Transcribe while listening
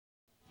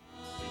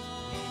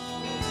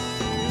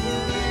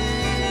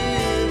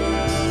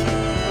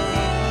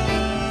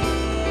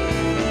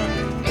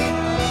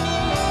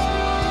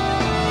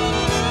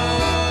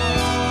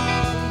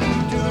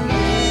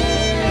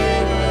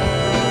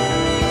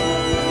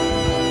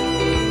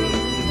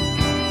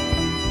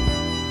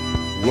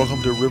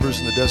Welcome to Rivers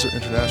in the Desert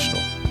International,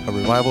 a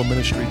revival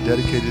ministry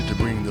dedicated to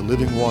bringing the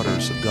living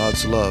waters of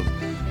God's love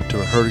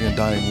to a hurting and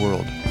dying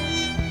world.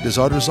 It is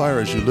our desire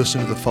as you listen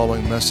to the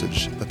following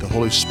message that the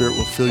Holy Spirit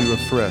will fill you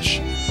afresh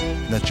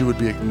and that you would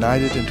be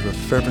ignited into a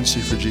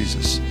fervency for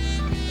Jesus.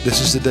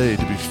 This is the day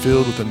to be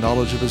filled with the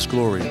knowledge of His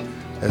glory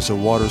as the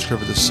waters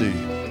cover the sea.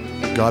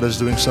 God is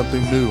doing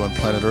something new on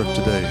planet Earth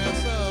today,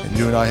 and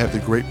you and I have the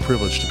great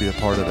privilege to be a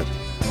part of it.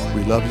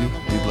 We love you.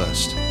 Be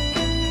blessed.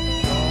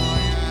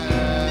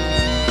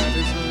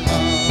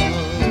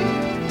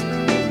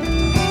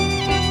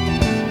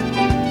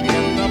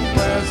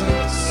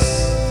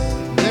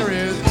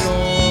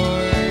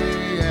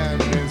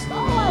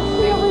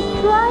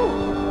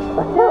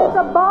 There's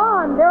a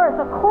bond, there is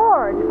a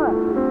cord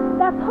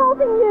that's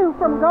holding you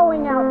from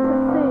going out to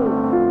sea.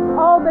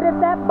 Oh, but if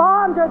that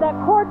bond or that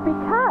cord be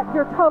cut,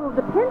 your total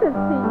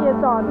dependency is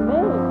on me,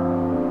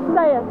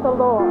 saith the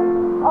Lord.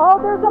 Oh,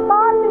 there's a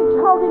bondage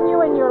holding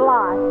you in your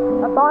life,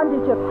 a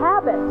bondage of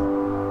habit.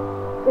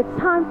 It's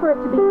time for it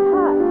to be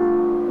cut.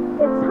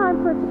 It's time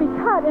for it to be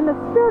cut, and the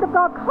Spirit of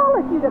God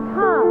calleth you to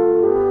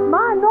come.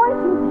 My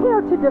anointing's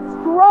here to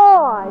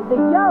destroy the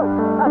yoke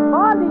of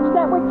bondage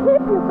that would keep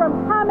you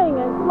from coming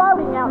and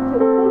floating out to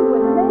sea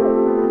with me,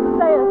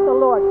 saith the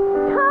Lord.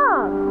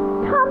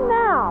 Come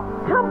now,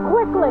 come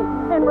quickly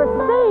and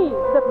receive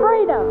the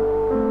freedom.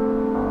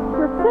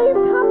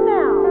 Come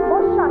now.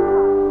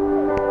 Come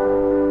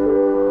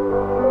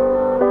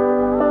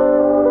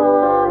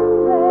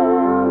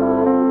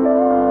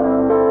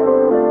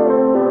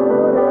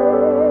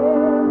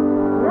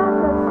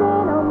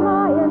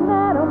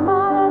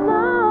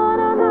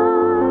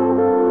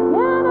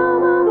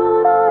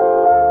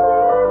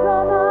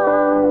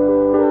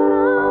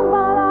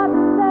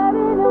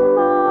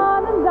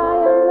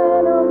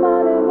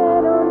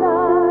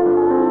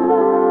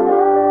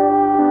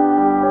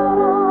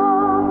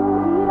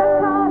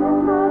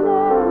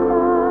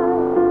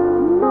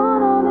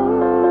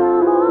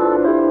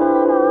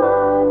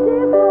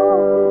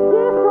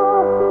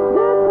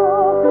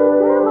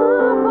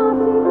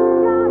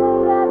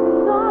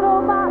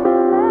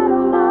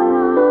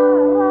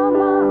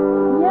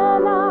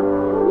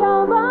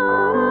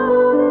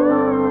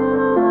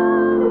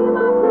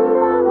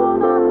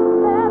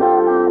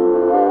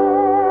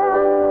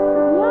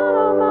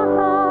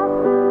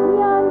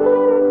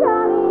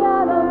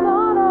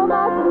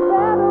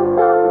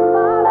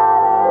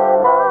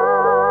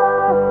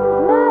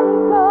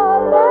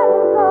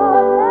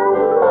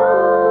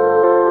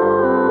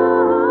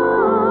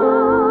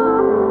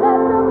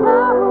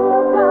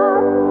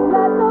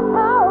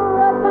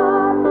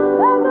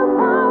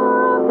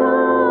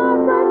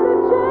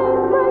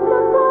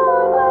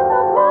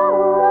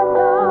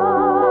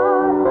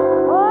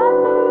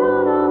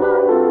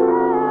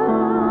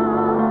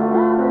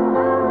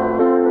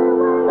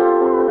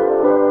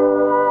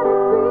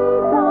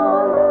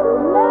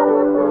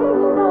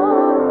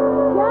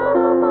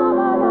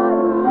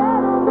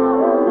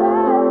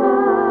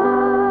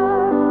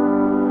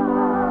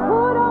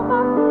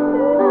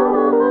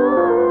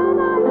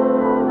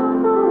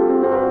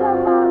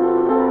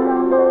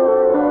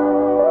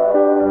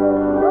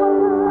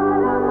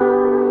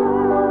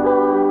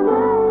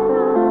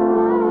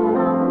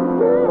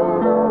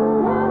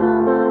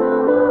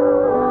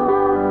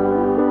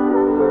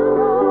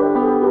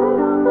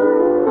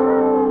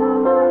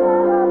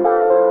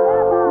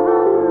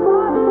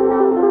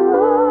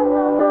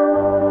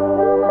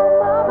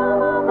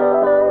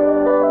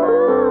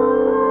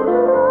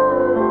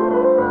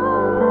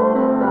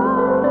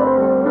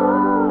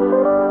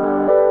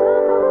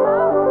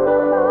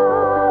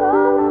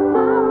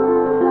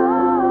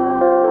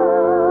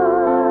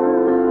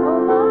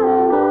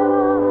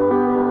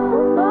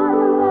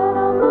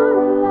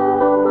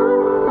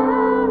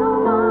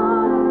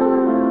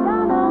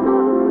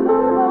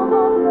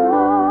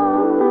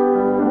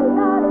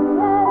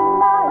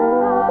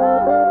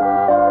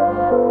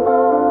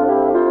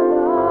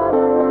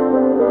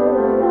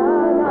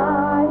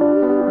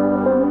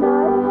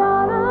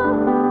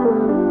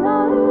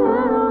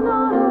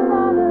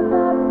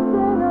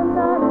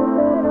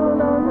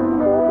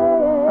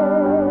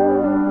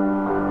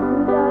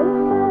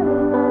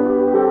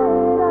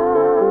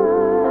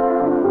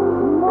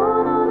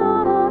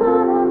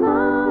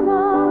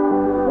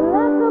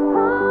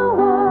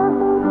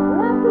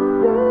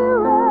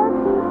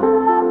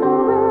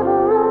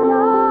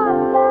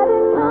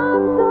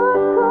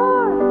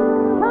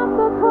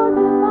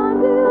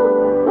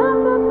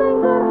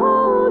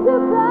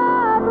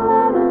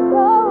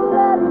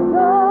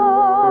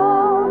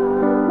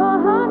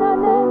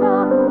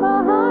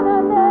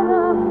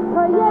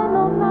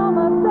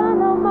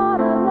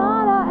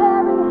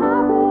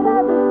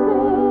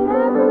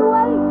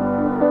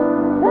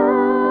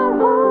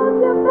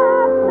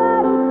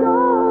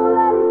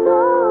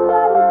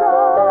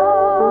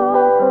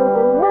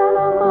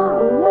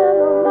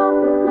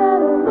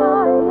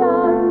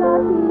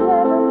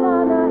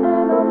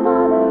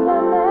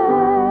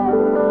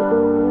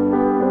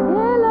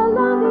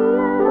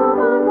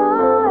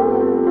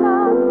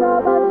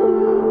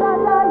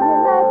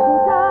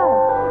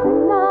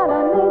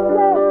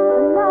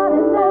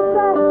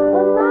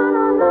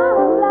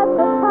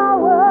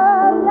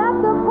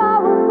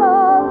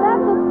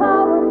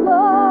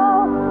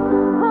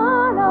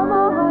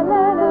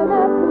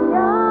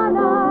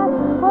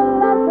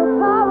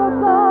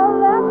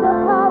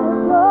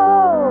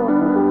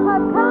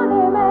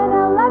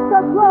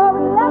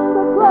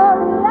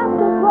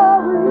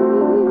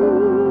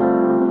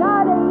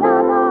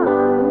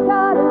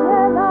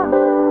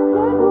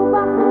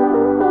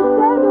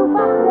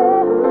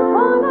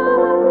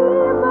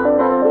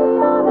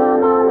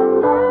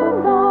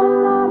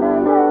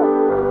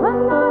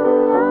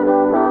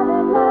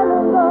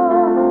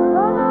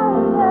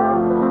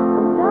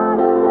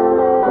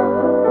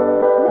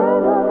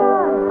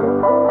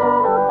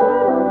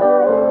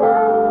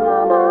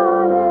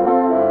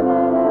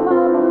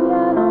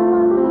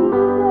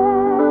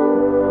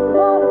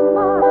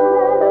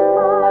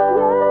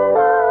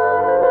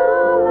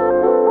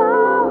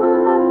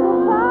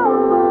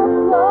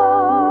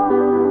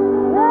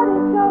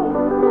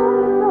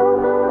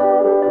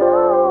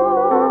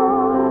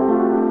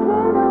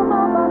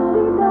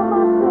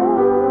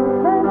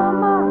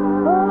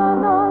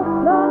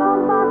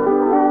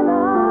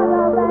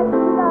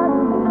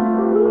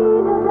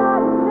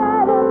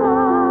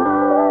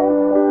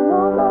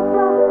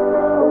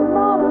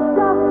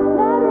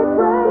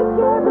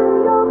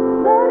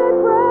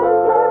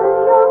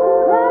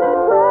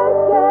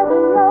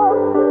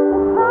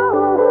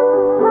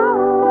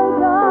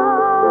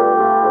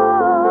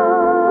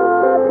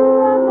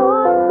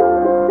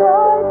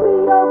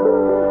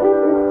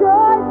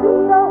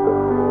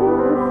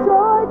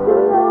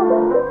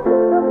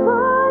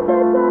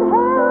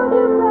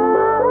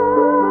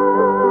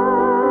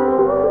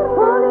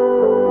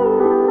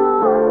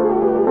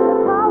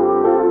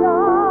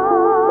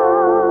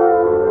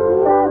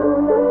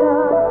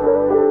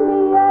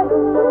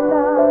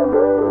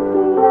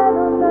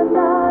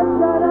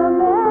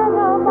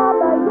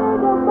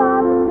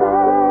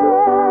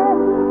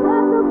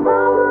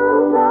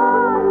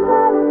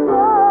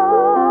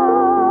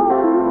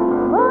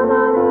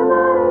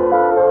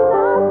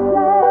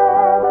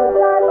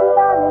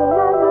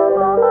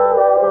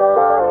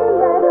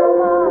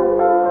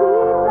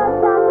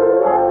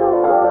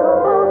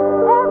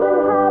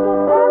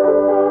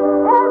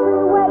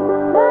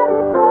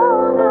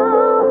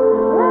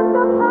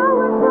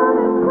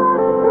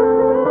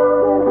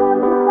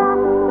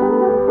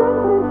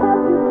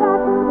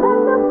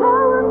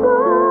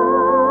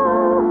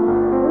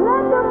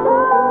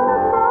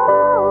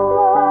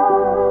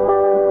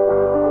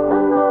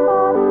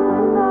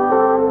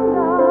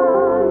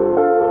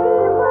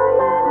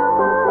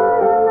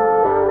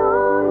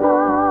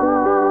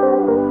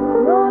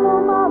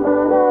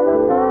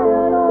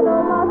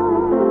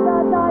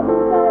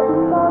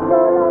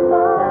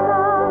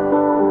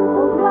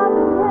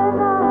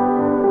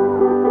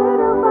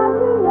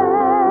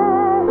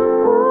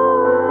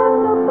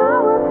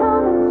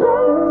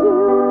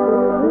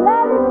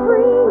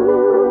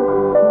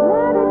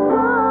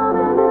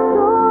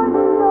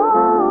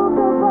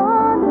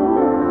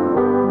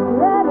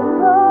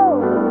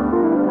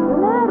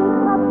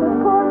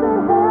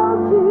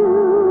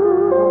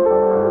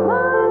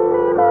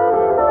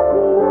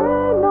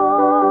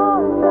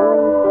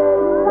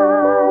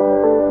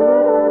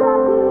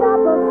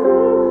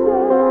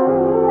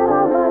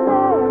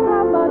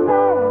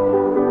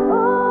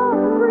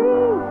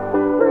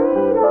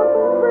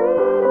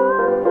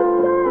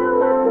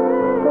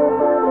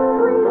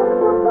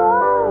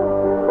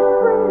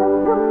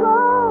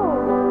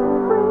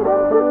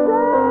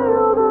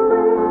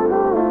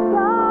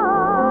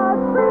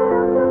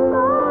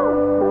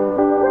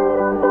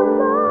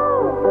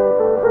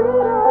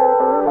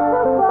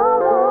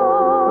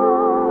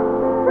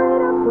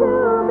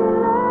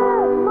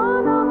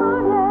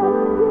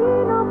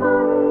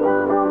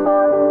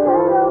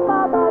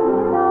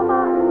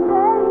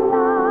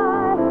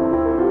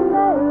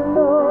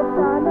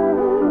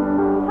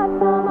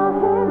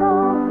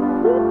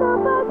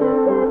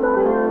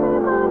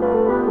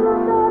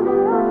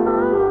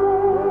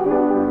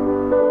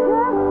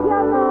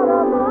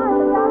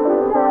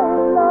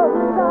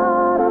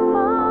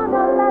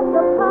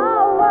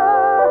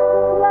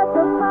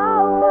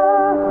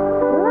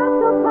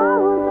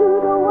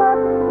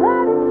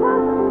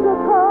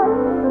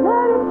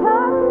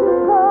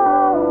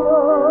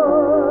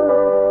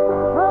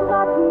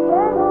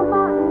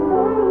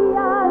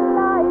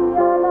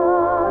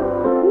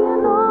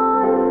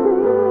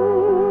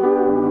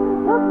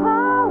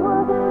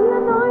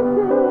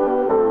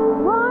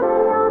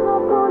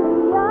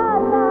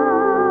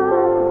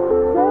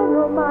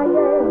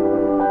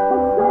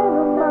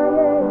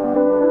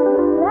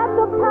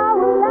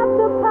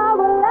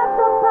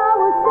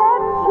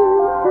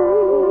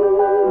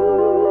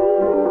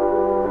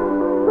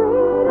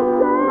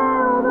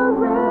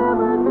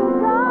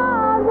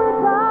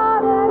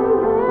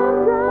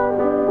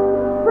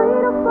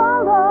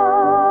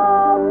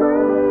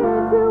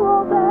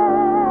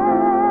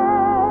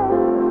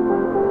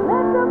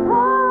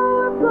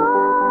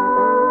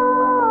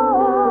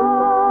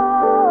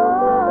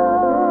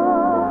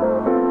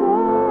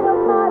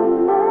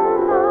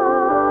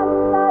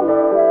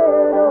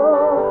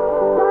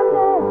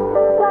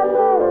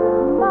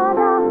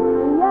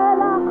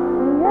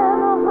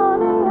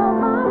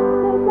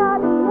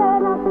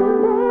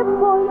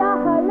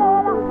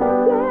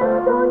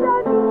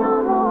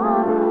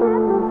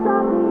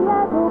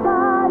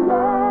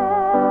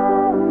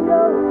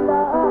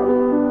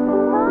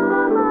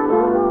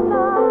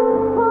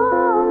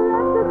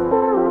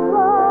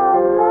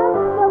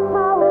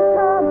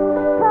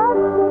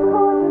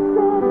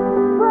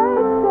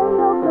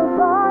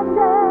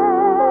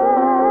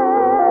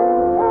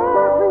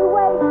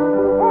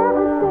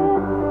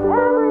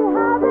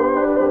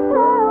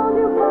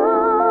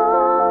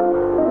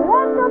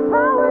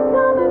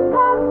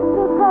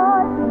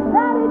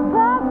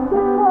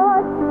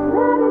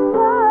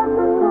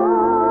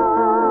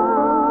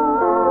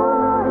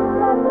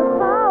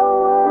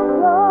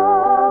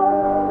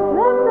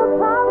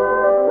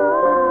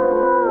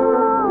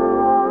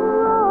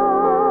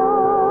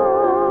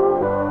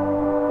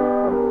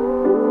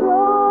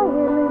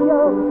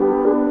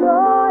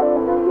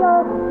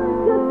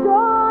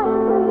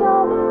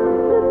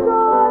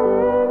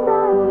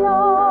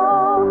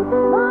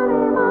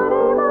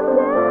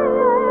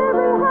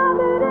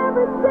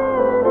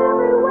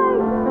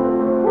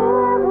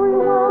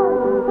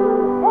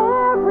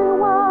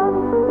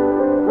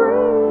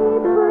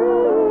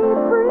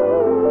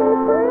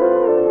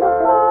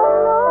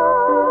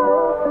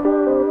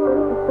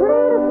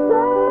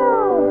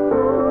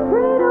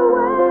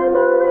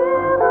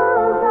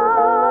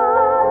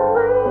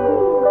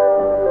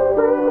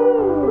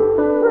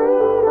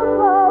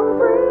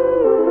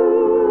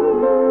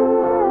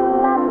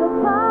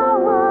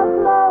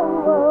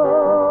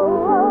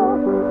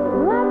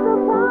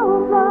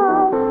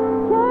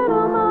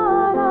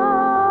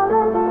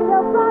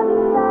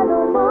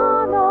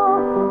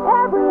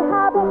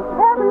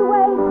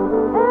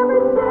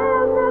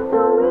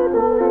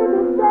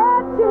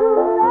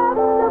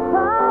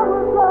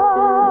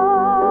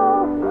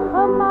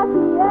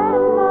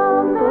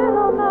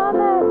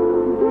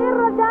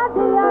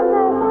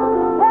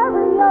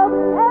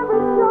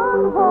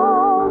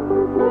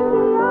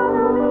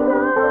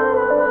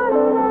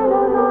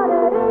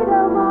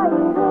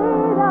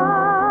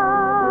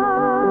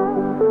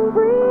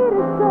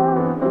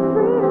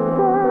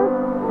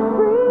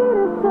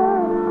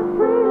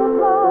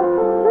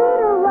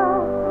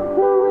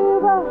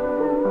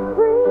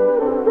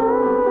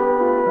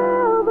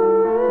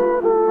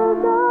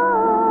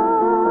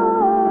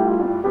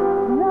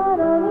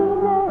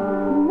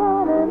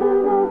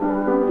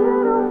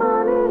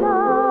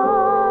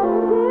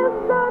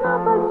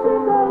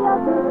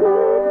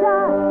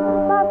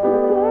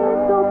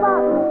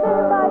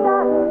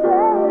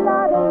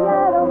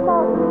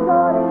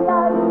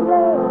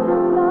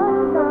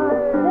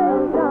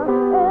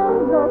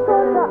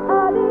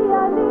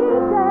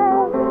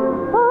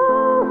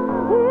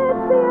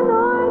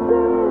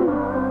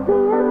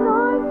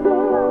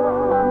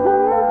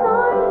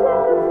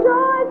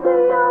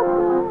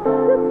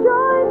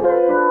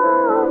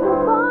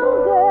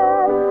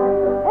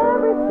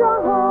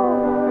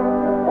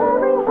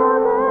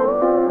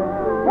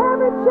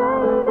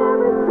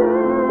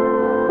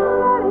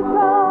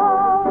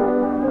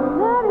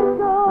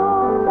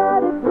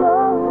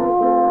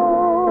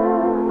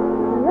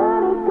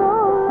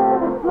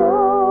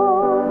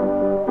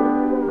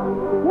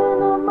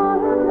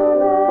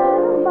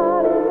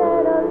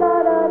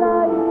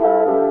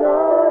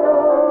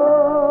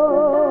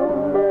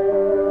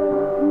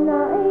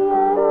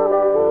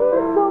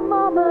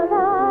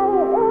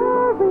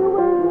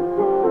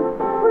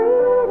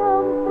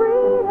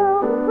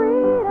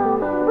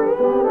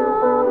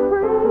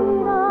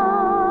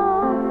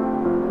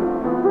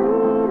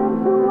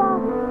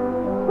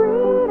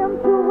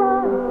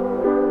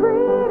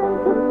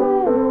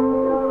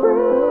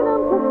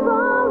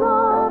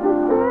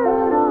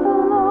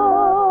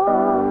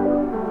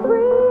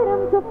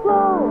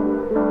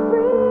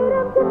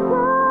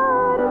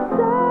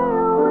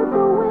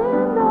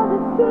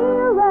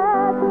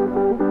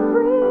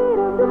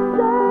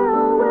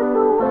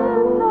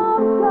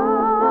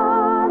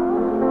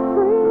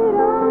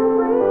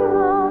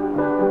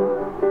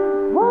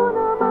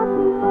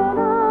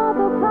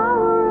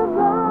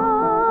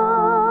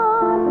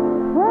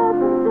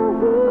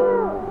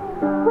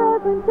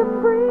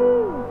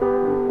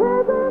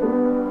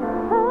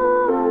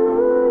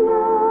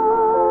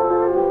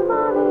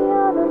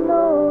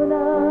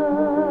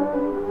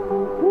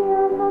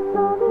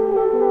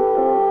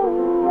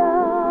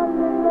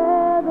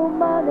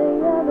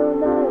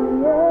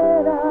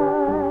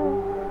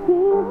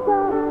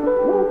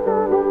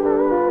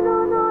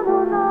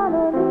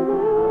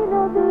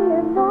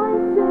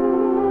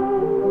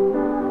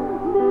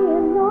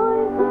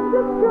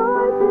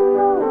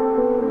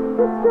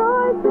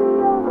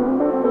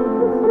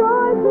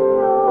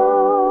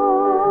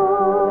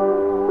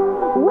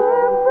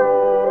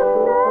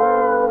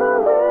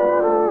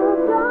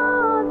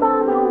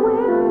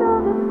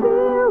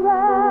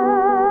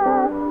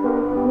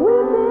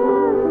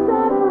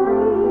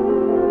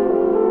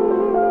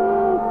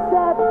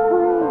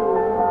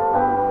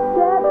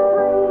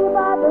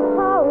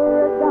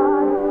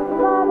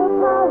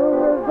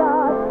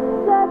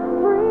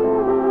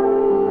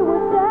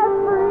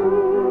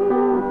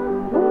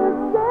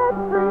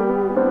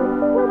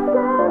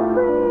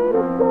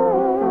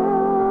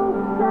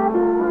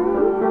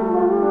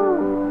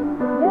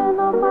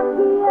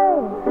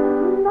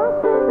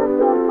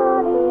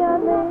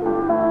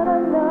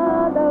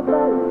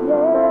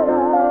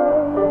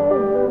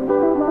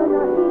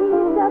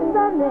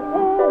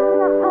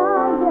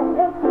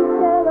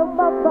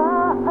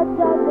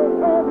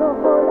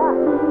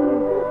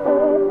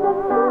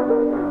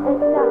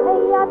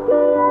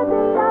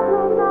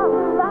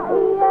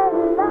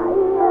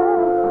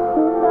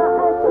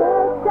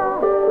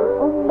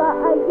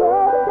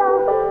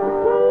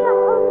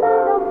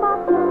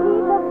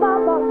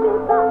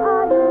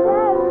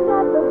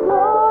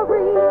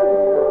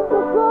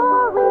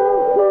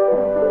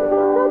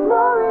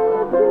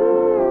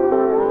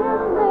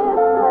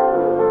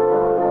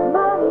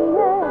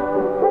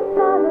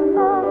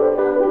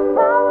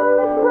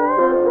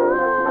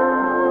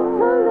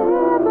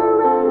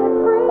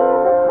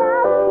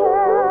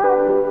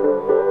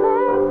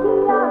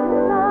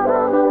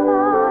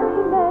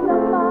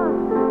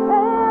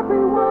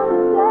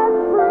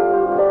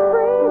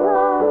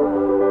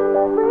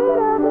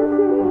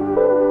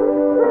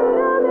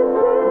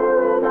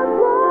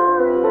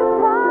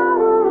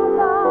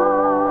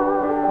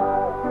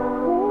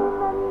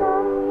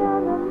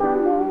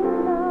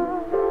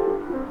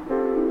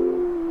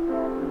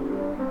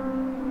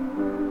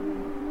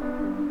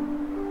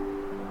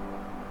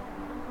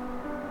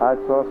I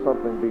saw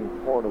something being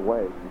torn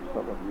away from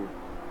some of you,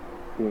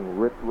 being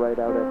ripped right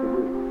out at the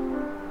roots.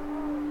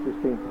 Just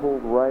being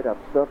pulled right up.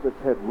 Stuff that's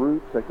had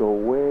roots that go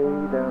way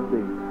down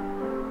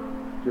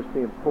deep. Just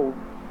being pulled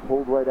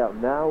right out.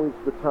 Now is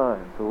the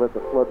time to let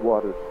the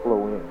floodwaters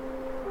flow in.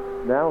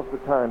 Now's the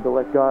time to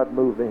let God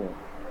move in.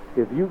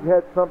 If you've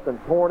had something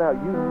torn out,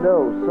 you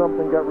know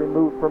something got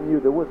removed from you.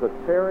 There was a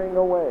tearing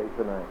away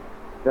tonight.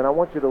 Then I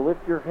want you to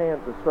lift your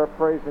hands and start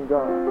praising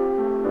God.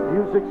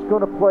 Music's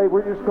going to play.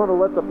 We're just going to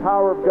let the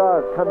power of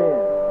God come in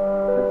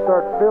and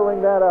start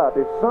filling that up.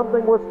 If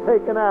something was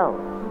taken out,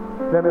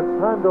 then it's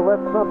time to let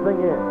something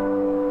in.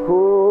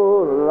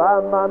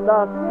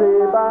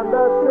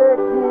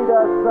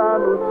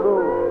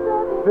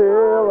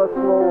 Fill us,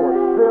 Lord.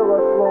 Fill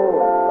us,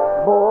 Lord.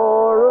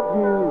 More of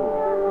you.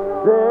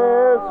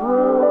 There's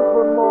room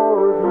for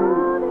more of you.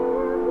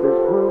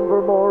 There's room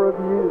for more of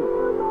you.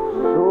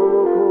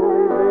 Solo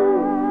Kuribe,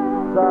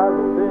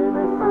 Salo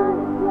Benese,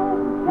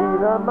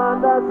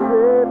 Inamanda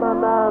Se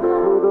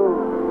Manasudo.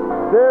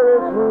 There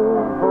is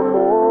room for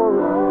more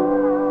of you.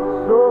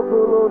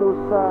 Sokolo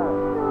Sai,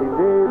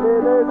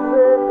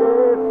 Idelese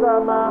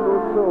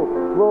Samanuso.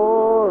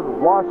 Lord,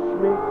 wash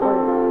me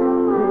clean,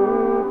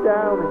 deep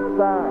down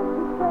inside.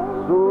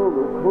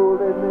 Solo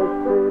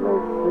Kulenese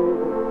Nese.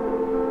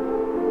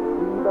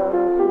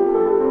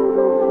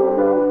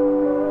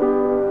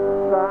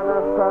 Sana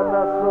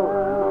sana so,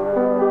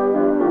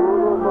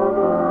 uno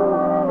mono so,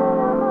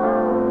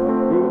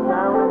 deep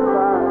down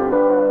inside.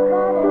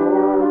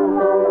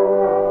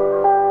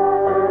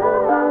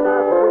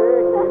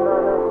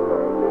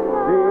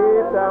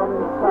 Deep down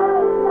inside.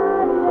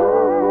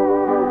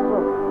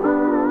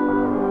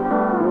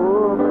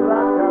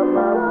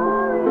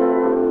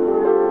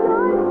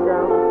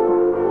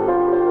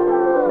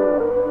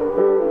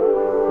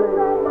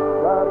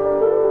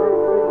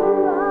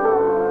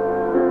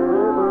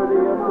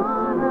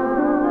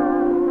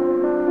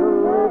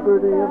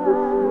 Liberty of the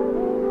sea.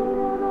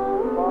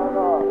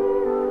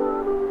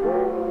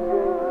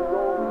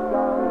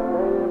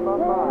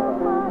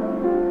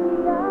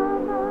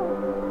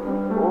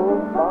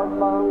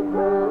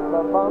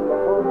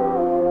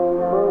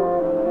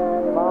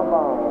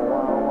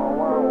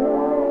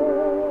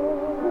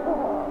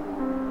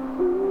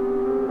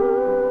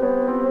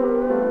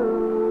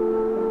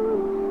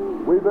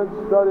 We've been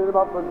studying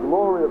about the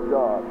glory of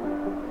God.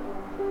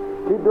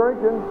 Keep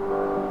drinking.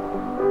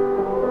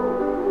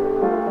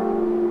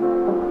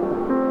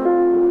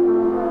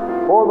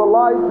 For the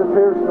light to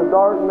pierce the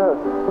darkness.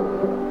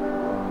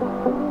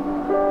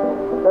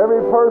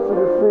 Every person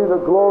to see the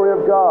glory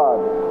of God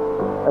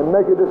and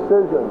make a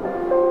decision.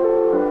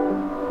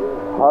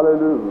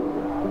 Hallelujah.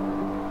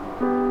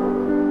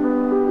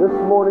 This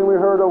morning we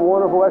heard a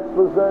wonderful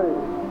expose.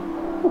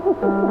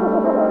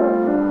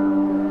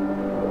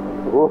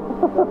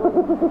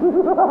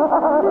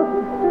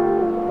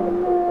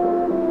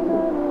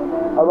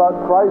 About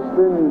Christ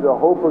in you, the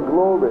hope of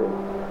glory.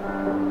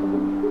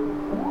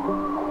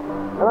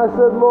 And I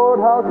said, Lord,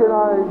 how can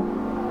I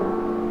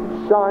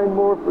shine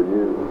more for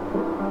you?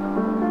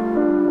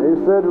 And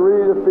he said,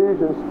 read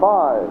Ephesians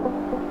 5.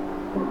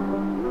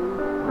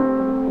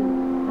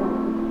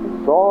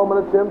 So I'm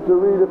going to attempt to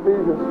read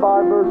Ephesians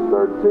 5, verse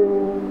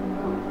 13.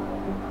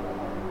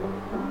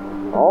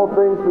 All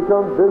things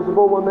become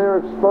visible when they are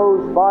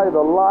exposed by the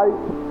light.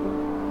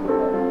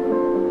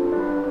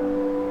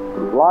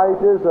 Light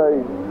is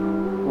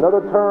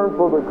another term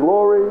for the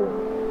glory.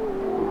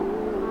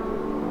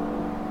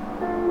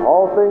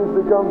 All things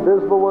become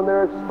visible when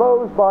they're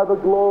exposed by the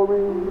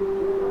glory.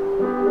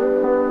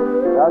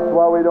 That's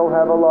why we don't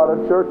have a lot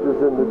of churches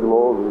in the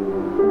glory.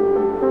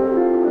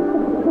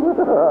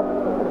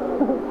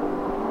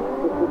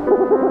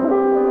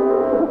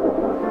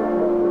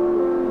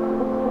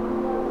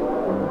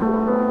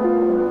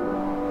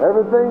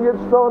 Everything gets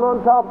thrown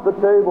on top of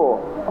the table.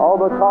 All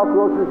the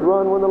cockroaches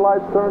run when the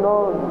lights turn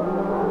on.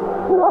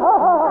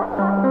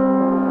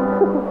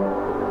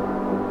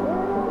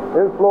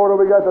 In Florida,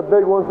 we got the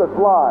big ones that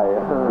fly.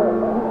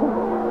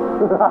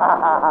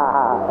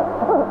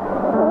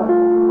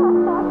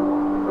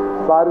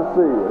 Sight of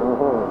sea.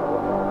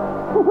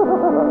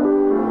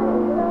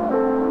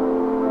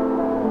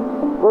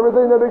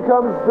 Everything that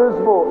becomes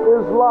visible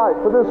is light.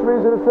 For this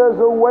reason it says,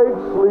 awake,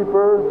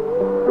 sleepers,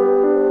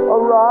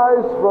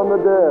 arise from the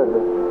dead,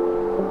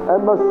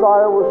 and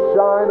Messiah will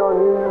shine on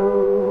you.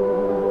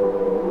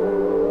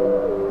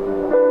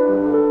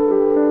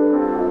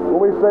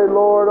 We say,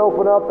 Lord,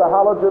 open up the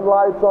halogen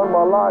lights on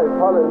my life.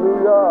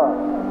 Hallelujah.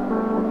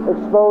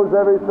 Expose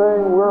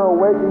everything. We're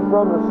awaking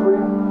from the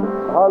sleep.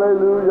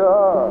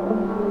 Hallelujah.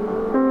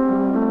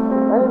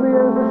 And He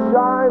begins to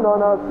shine on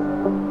us.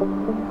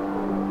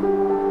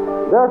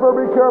 Therefore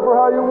be careful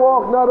how you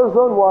walk, not as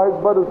unwise,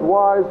 but as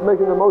wise,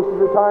 making the most of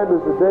your time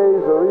as the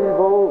days are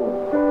evil.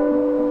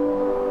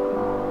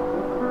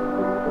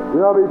 Do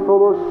not be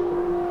foolish,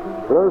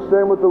 but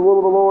understand what the will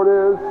of the Lord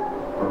is.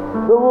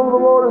 The will of the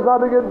Lord is not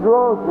to get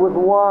drunk with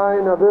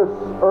wine of this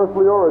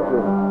earthly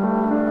origin,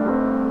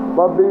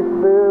 but be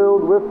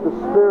filled with the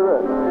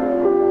Spirit.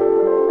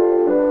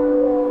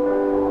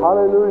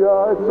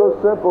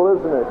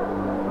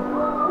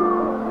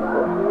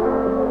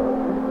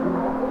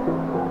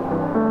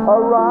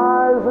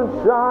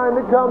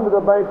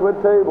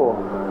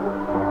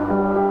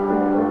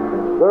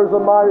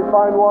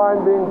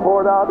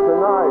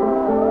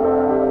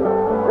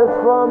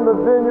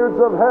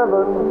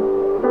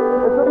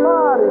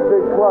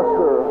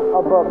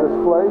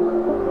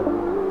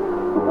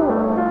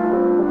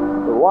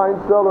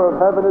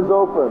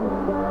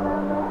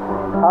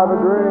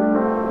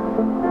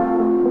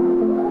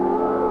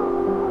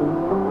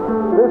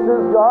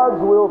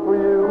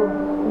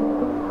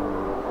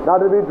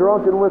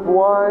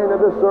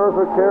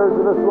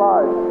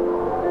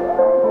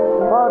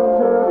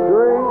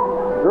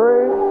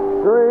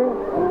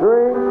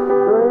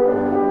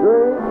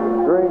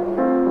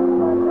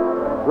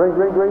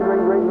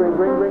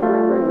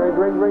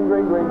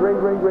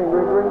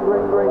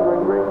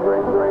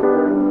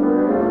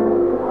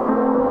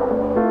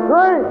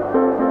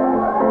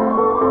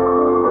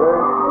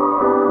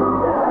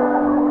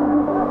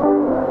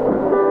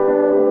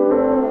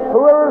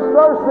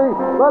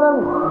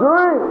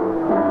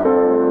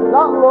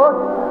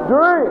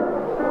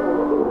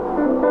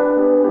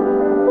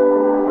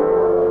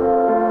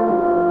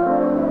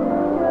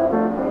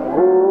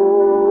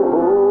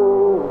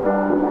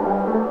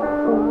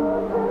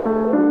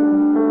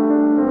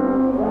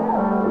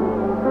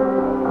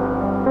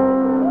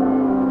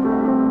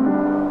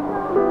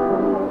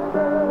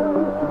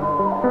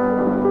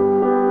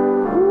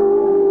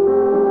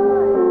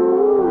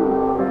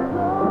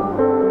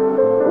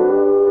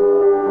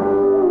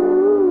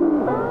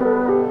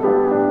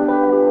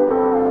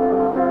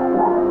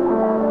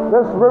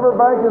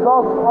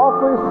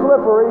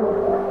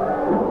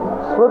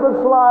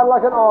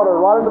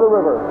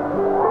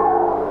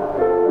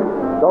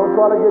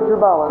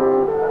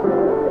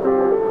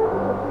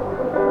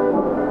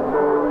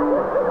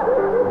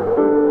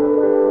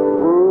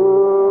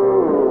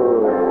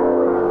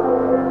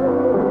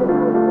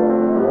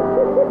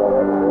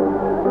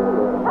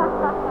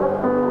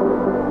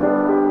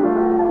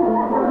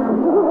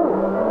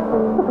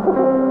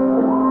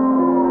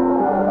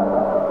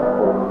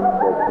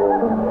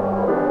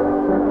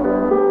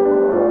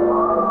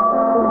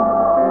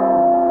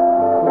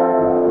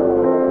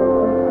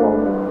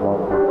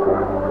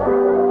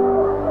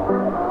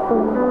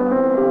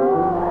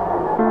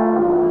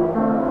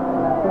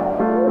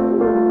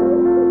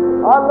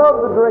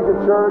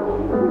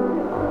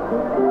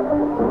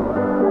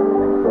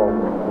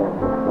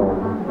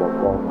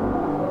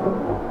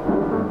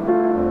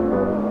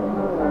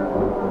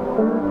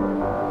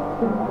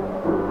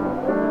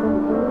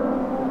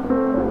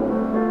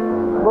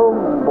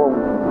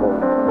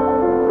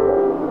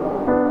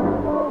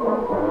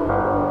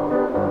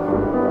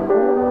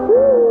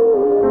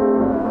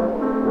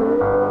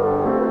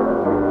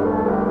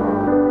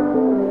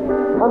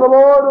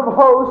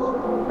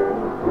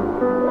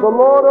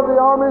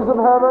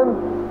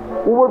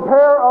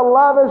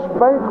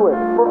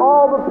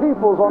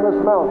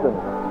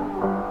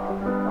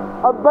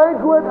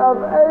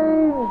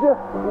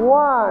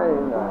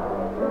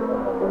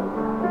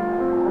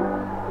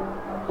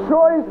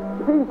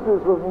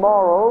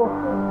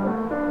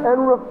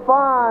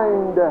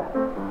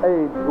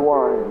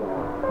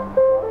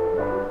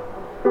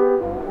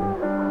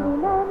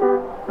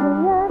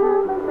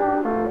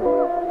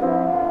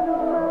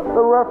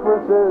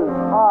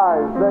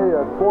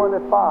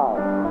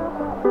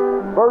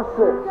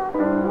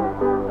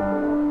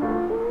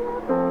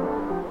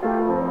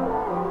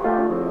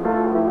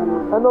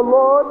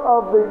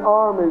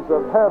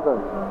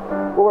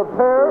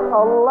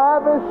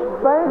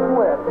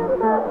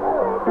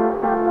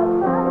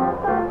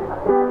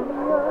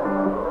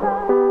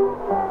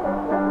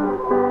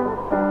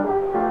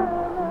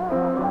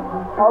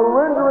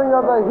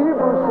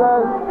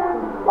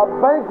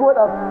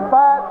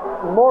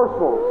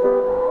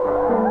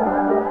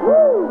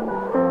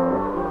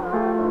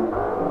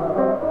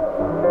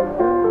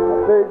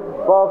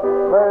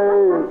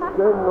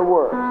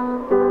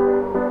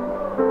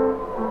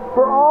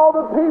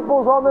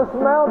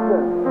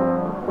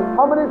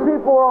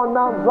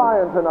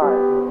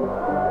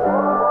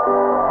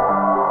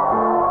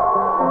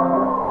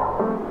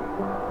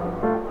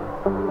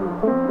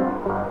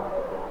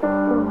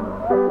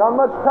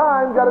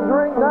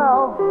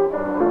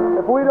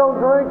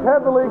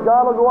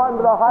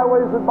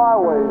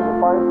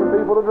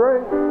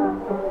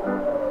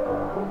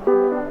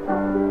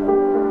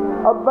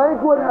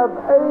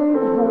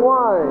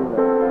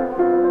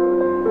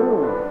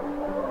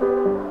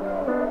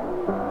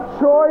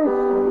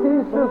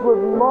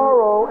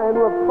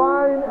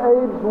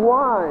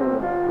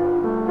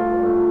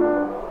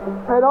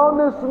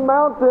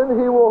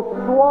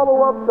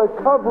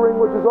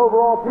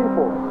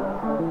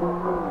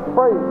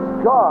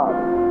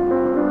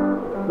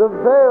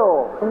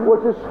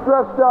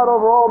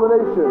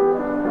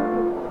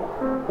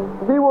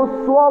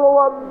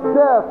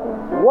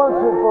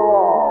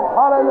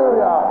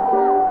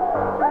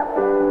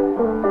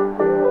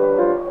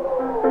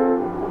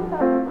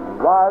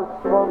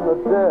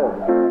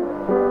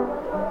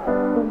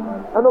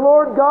 And the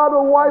Lord God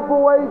will wipe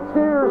away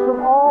tears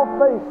from all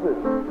faces.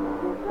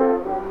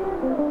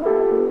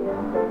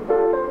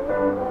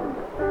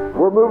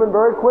 We're moving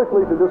very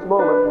quickly to this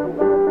moment.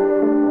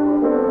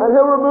 And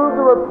He'll remove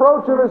the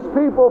reproach of His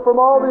people from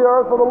all the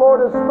earth, for the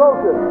Lord has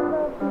spoken.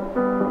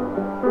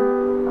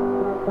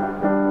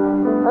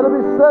 And it'll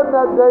be said in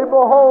that day,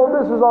 behold,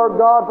 this is our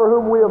God for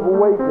whom we have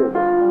waited,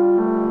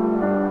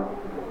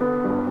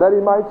 that He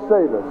might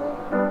save us.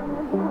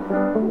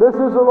 This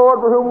is the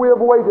Lord for whom we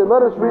have waited.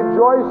 Let us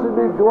rejoice and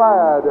be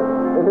glad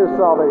in His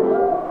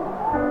salvation.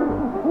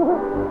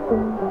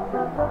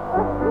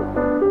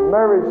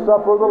 Marriage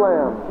supper of the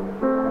Lamb.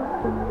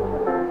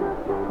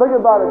 Think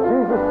about it.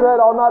 Jesus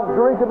said, I'll not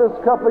drink of this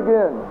cup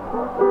again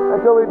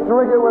until we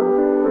drink it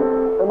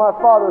in my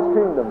Father's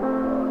kingdom.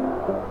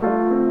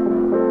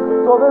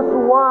 So this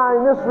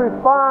wine, this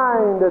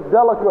refined,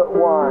 delicate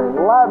wine,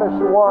 lavish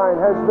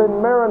wine, has been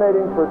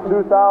marinating for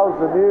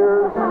 2,000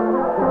 years.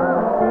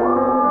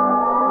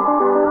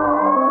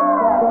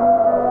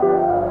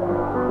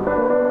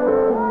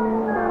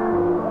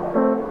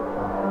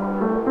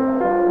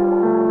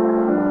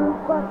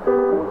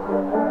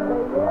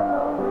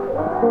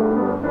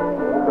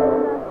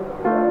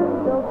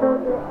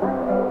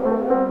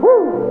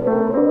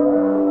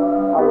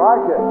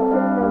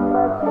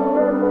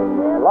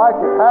 Like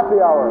it, happy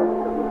hour.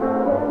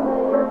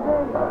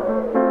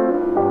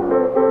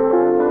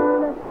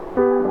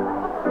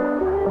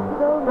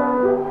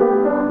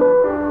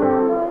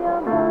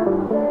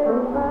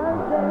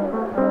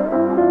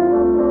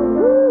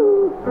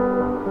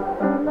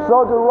 So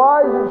to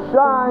rise and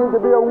shine, to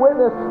be a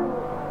witness,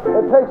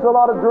 it takes a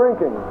lot of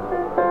drinking.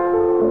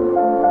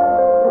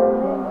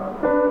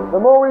 The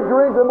more we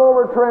drink, the more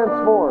we're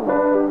transformed.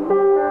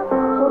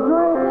 So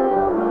drink.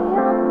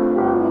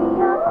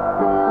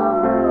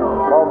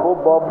 Bubble,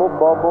 bubble,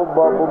 bubble,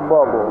 bubble,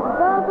 bubble.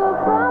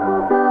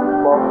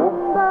 Bubble.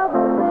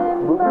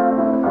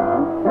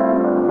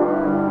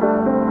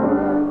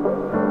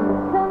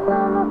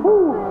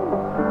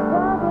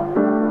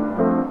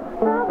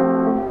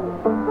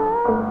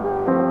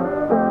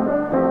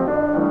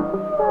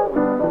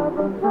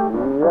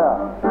 Yeah.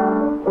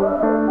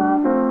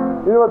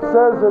 You know, it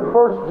says in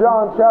 1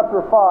 John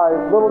chapter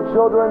 5, little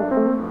children,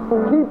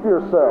 keep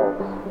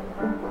yourselves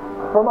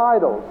from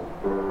idols.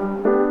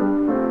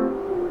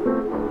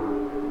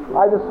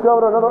 I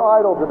discovered another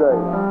idol today.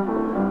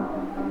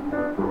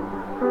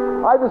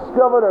 I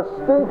discovered a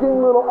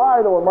stinking little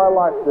idol in my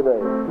life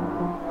today.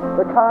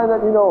 The kind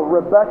that, you know,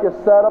 Rebecca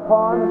sat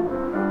upon,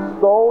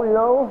 stole, you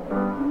know.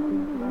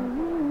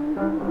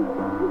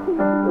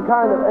 The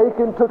kind that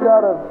Achan took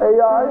out of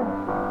Ai.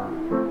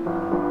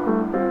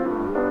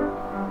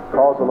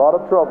 Caused a lot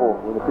of trouble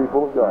with the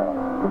people of God.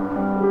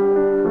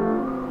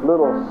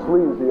 Little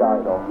sleazy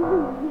idol.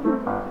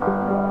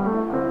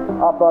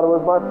 I thought it was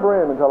my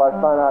friend until I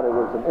found out it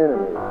was an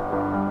enemy.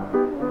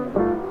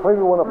 Maybe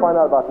you want to find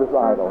out about this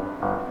idol.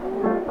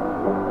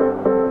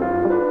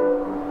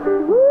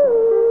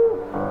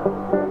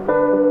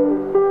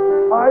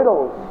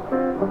 Idols.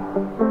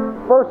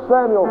 1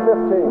 Samuel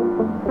 15.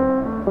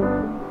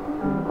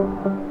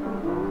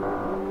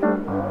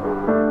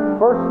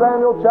 1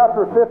 Samuel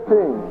chapter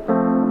 15.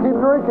 Keep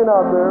drinking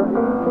out there.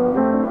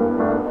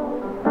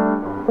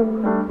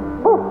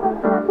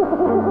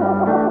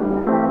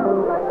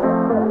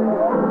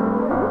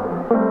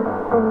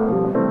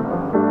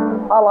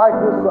 I like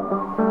this.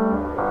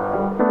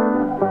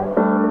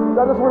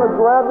 I just want to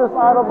grab this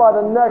idol by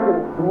the neck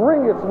and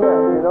wring its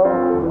neck, you know.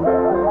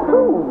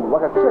 Ooh,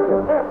 like a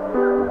chicken.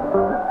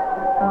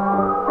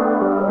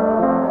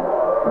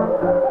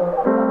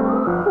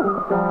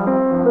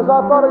 Because I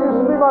thought it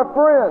used to be my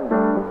friend.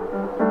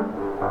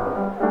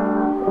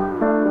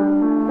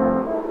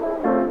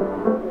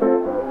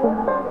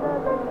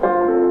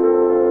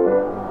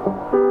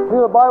 You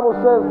know, the Bible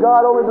says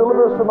God only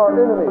delivers us from our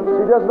enemies.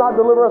 He does not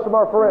deliver us from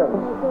our friends.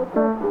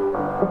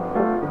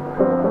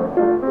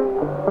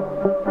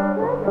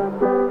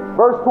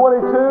 Verse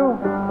 22,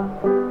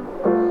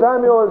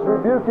 Samuel is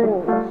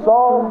rebuking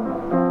Saul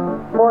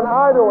for an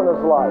idol in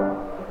his life.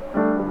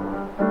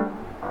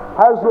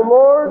 Has the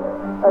Lord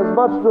as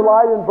much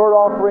delight in burnt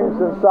offerings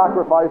and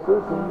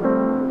sacrifices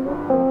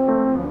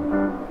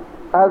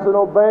as in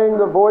obeying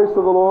the voice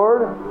of the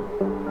Lord?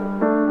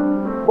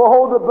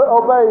 Behold, to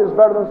obey is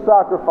better than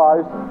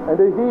sacrifice, and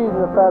to heed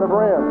in the fat of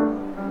rams.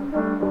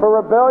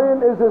 For rebellion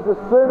is as the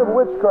sin of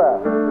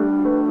witchcraft,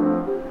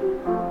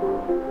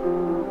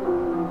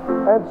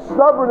 and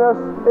stubbornness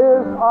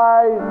is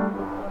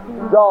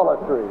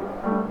idolatry.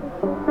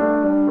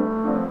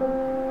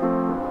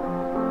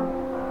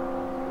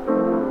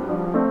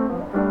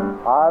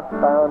 I've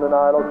found an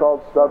idol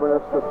called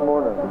stubbornness this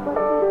morning.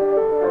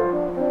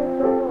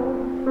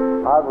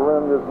 I've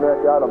wrung his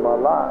neck out of my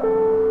life.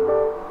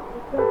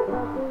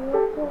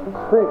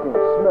 Stinking,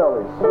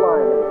 smelly,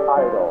 slimy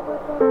idol.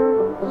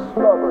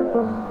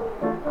 Stubbornness.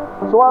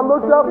 So I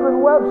looked up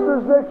in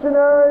Webster's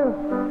dictionary.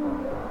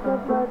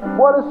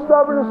 What does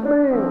stubbornness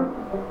mean?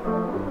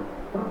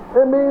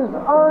 It means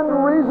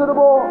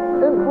unreasonable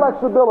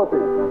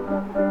inflexibility.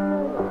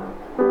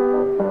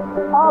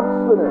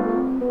 obstinate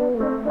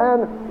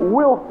and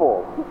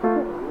willful.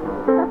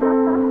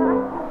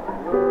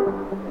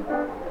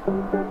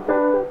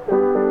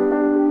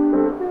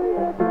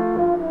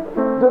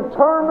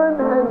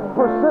 Determined and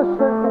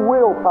persistent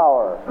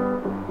willpower.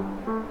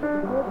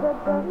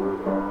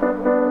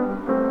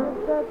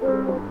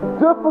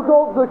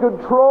 Difficult to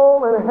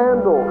control and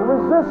handle.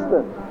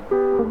 Resistant.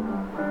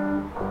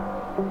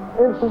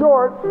 In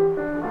short,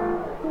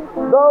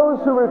 those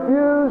who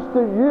refuse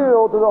to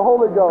yield to the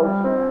Holy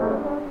Ghost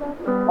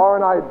are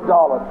an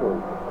idolatry.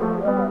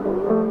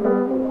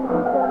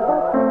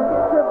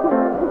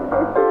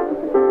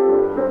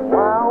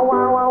 Wow,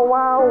 wow, wow,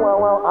 wow, wow,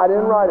 wow. I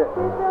didn't write it.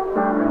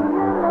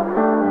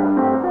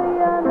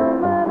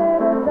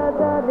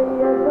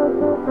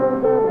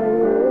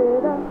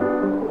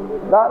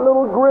 That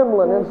little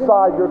gremlin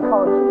inside your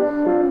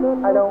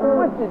conscience. I don't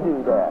want to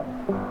do that.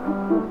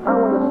 I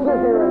want to sit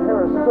here and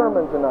hear a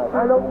sermon tonight.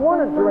 I don't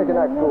want to drink an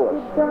Actuous.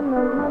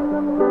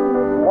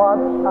 Watch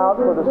out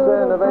for the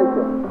sin of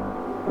Achan.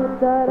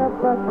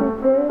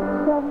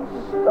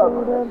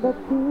 Stubbornness.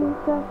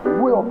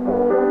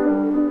 Willful.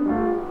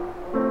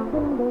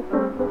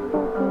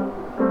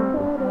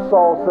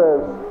 Saul says,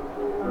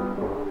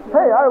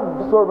 hey,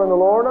 I'm serving the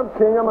Lord. I'm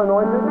king. I'm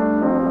anointed.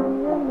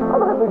 I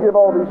don't have to give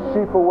all these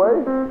sheep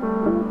away.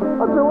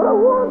 I'll do what I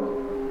want.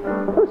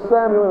 There's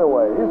Samuel in the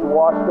way. He's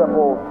washed up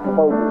old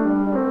fogey.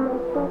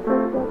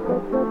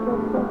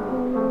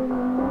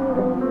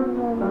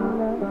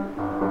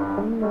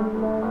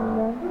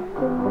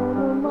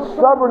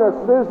 Stubbornness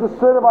is the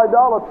sin of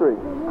idolatry.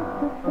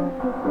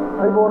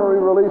 People want to be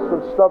released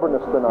from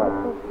stubbornness tonight.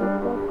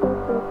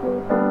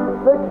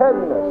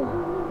 Thick-headedness.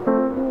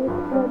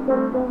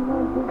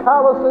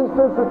 Callous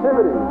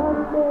insensitivity.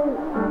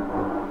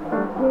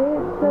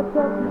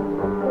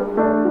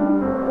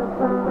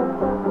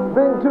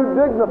 Being too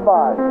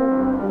dignified.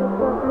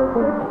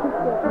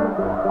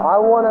 I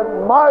want it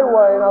my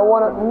way and I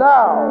want it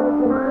now.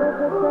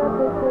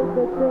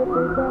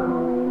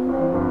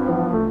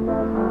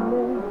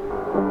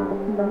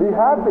 Be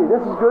happy.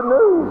 This is good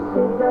news.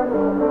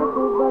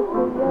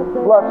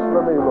 Flush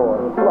for me,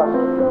 Lord. Flush.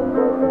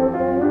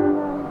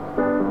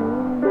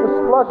 Just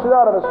flush it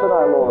out of us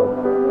tonight, Lord.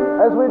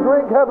 As we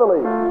drink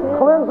heavily,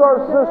 cleanse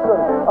our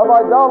system of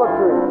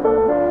idolatry.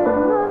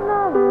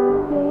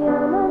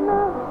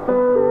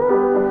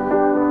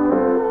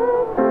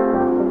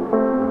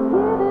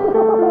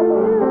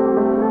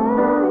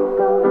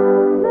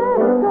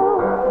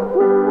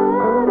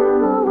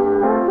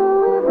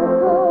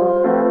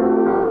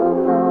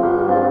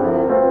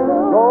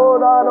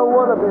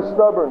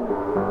 Stubborn,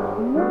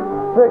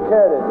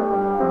 thick-headed,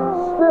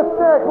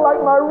 stiff-necked like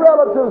my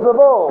relatives of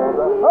old.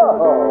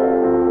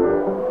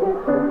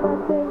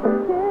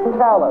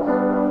 Callous,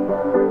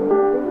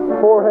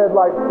 forehead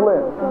like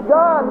flint.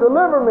 God,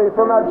 deliver me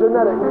from that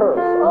genetic curse.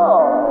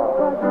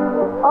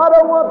 I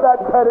don't want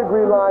that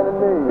pedigree line in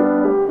me.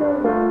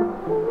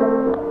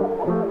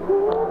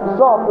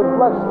 Soft and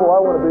flexible, I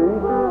want to be.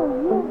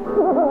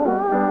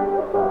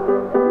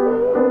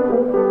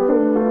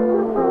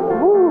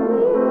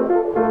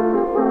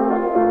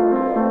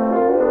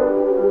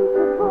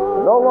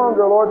 No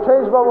longer, Lord,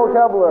 change my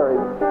vocabulary.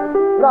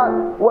 Not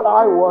what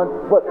I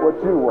want, but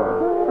what you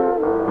want.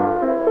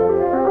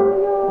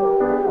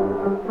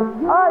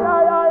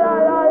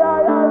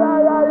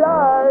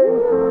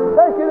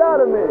 Take it out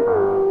of me.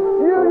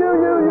 You.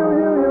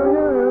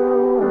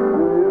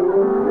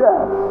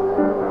 Yes.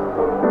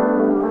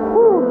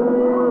 Woo.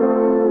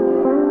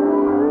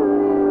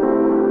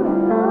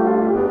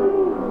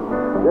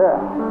 Yeah,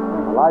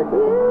 I like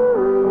it.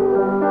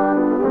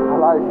 I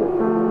like it.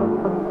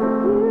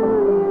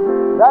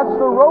 That's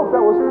the rope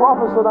that was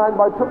prophesied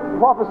by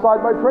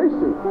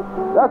Tracy.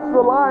 That's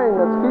the line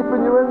that's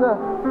keeping you in the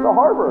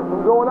harbor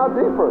from going out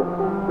deeper.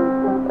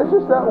 It's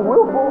just that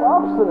willful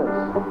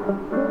obstinance.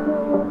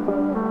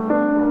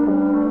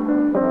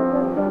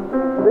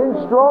 Being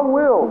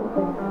strong-willed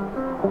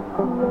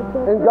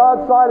in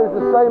God's sight is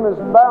the same as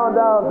bowing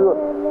down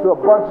to a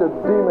bunch of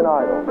demon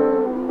idols.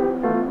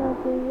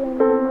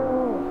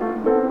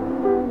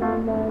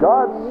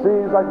 God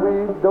sees like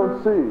we don't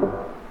see.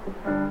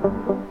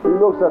 He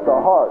looks at the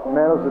heart,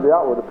 man looks at the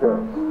outward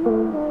appearance.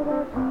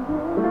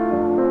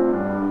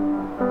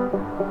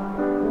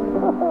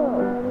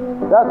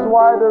 That's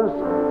why there's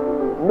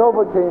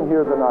Novocaine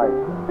here tonight.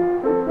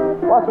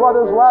 That's why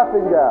there's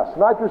laughing gas,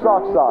 nitrous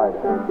oxide.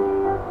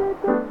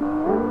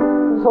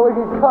 So we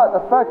can cut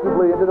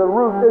effectively into the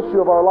root issue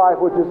of our life,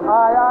 which is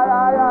I.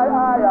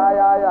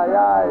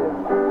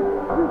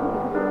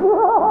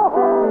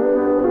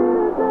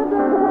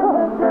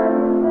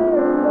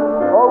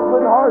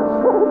 Open heart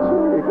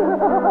surgery.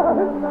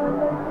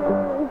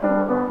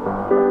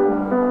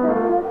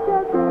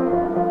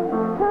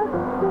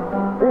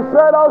 He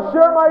said, I'll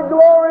share my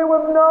glory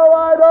with no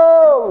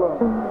idol.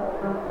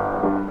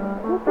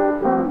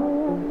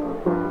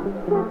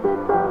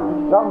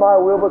 Not my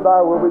will, but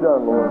thy will be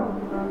done, Lord.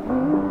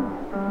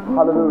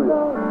 Hallelujah.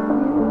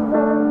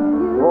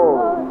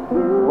 Glory,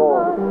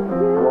 glory,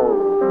 glory,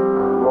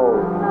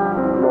 glory,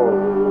 glory.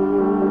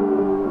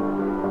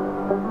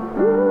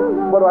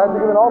 I have to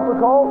give an altar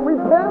call?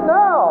 Repent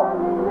now.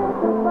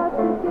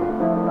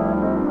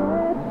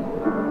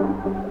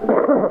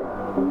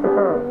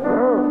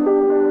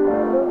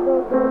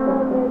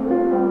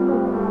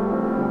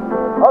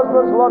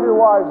 Husbands, love your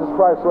wives as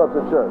Christ loves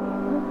the church.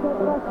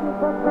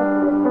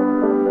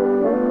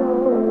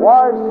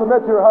 Wives,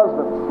 submit to your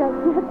husbands.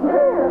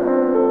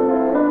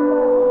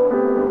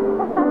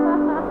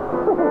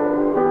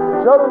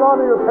 Children,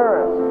 honor your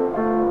parents.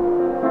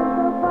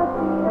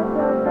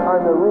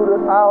 Time to root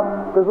it out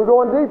because we're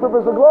going deeper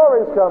because the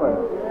glory is coming.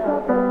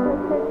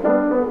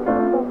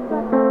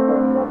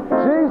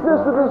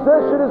 Jesus, the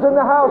physician, is in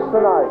the house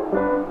tonight.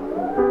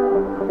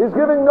 He's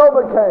giving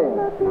Novocaine.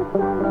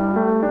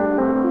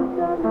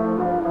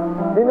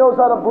 He knows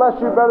how to bless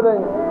you better than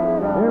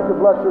you could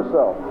bless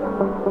yourself.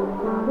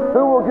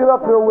 Who will give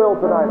up their will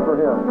tonight for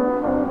Him?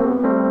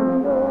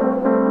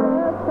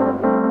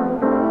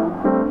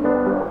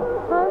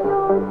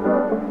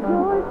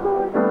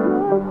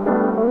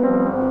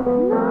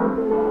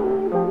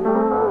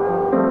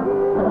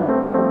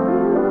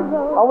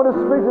 I want to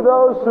speak to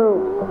those who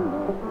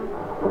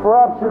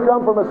perhaps you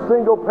come from a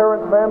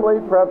single-parent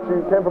family. Perhaps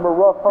you came from a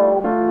rough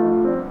home.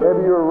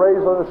 Maybe you were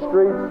raised on the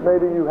streets.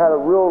 Maybe you had a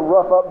real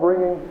rough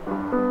upbringing.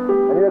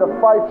 And you had to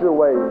fight your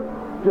way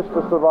just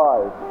to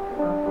survive.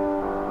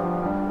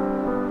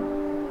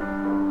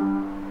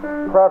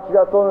 Perhaps you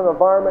got thrown in an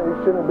environment you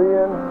shouldn't be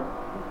in.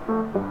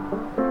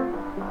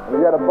 And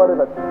you had a butt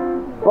of a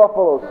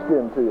buffalo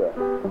skin to you.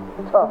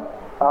 Tough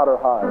outer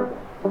hide.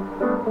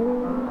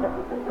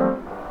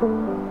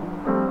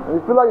 And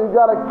you feel like you've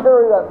got to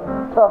carry that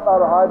tough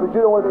outer hide, but you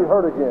don't want to be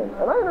hurt again.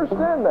 And I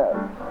understand that.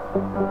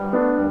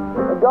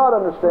 And God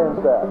understands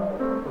that.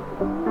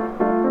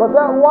 But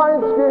that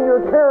wineskin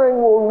you're carrying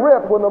will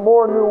rip when the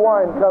more new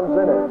wine comes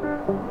in it.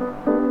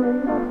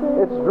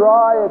 It's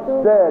dry, it's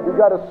dead. You've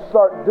got to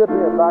start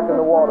dipping it back in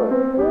the water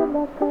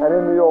and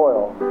in the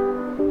oil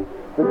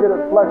to get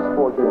it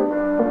flexible again.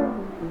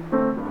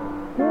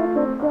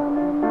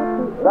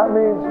 That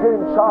means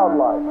getting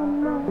childlike.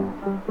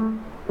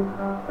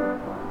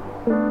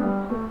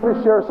 Let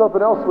me share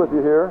something else with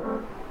you here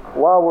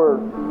while we're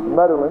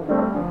meddling.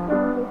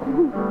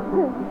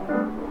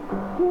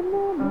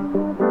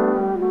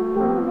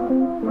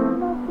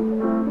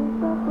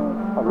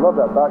 I love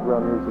that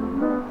background music.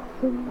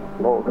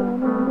 Oh.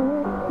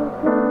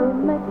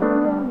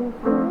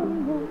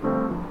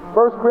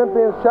 1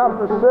 Corinthians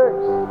chapter 6.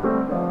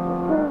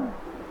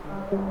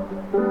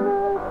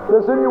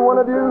 Does any one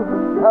of you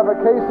have a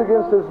case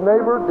against his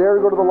neighbor? Dare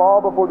to go to the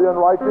law before the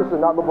unrighteous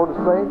and not before the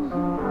saints?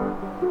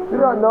 Do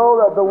you not know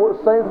that the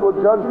saints will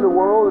judge the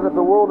world, and if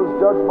the world is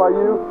judged by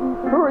you,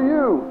 who are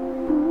you?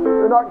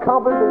 You're not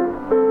competent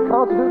to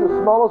constitute the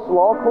smallest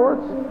law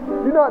courts?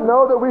 Do you not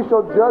know that we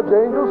shall judge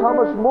angels? How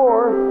much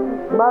more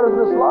matters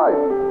of this life?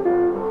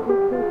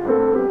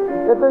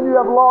 If then you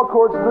have law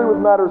courts to do with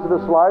matters of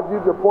this life,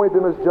 you appoint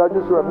them as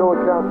judges who have no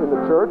account in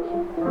the church.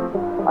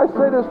 I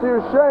say this to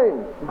your shame.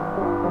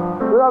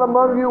 There's not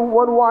among you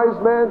one wise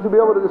man to be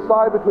able to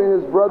decide between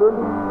his brethren,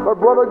 but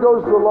brother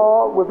goes to the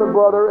law with a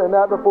brother, and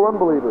that before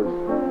unbelievers.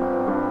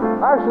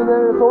 Actually,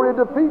 then, it's already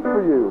a defeat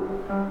for you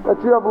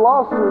that you have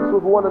lawsuits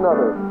with one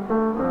another.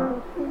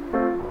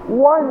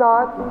 Why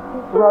not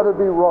rather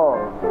be wrong?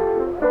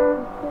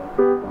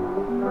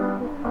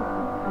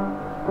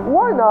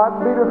 Why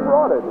not be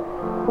defrauded?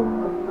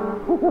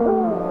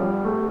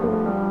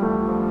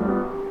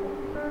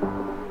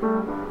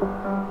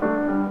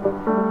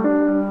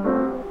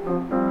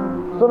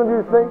 Some of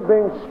you think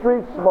being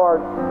street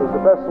smart is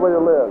the best way to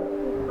live.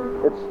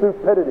 It's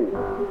stupidity.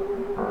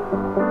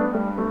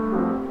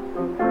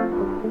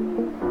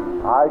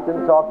 I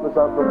can talk because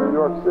I'm from New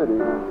York City.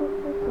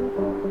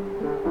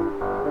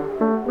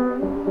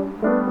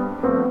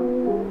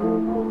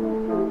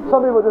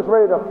 Some people are just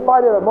ready to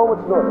fight at a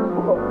moment's notice.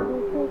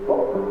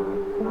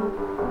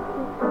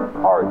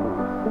 Argue.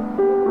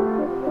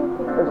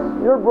 If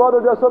your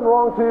brother does something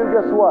wrong to you,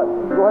 guess what?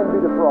 Go ahead and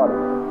be defrauded.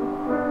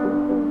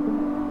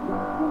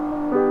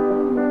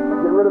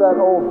 Get rid of that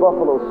old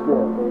buffalo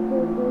skin.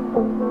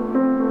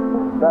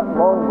 That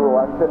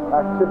mongrel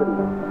activity.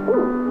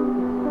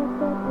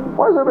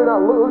 Why does everybody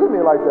not look at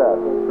me like that?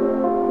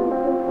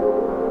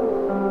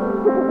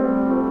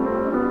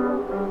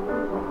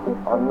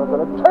 I'm not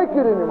going to take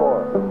it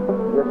anymore.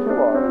 Yes, you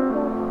are.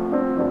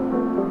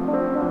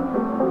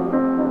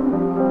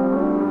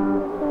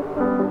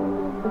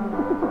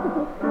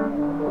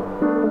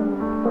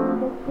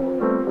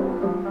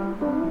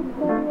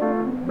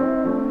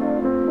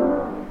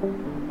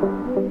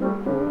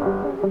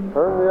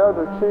 Turn the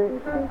other cheek.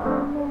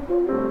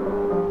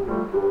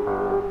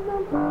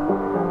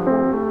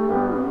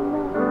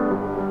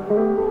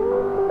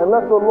 And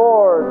let the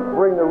Lord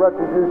bring the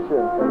retribution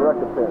and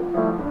recompense.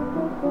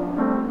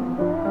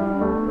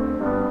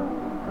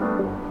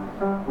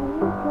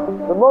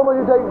 The moment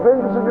you take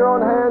vengeance in your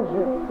own hands,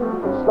 you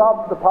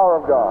stop the power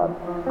of God.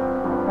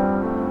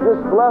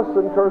 Just bless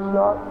and curse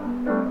not.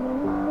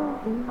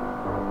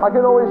 I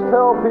can always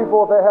tell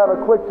people if they have a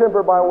quick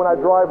temper by when I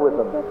drive with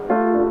them.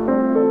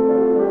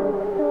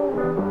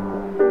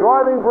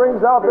 Driving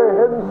brings out the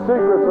hidden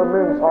secrets of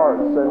men's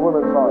hearts and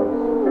women's hearts.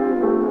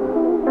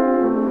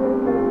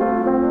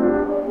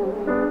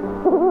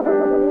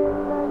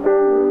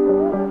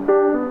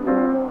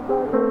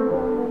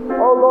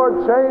 Oh Lord,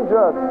 change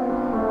us.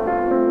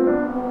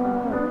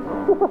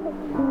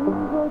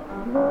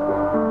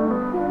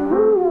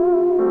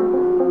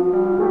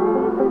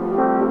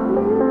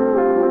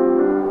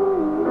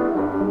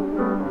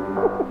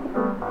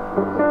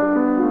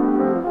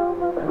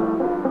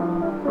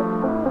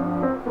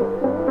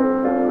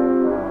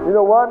 You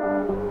know what?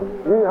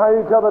 You know how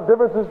you tell the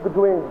differences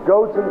between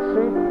goats and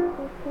sheep?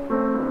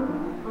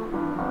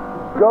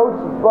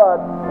 Goats butt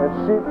and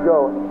sheep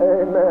go,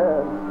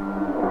 amen.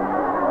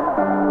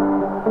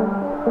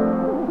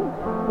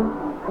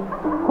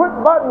 Quit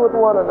butting with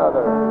one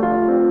another.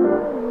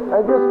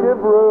 And just give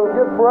room,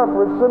 give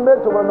preference,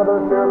 submit to one another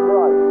in fear of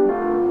Christ.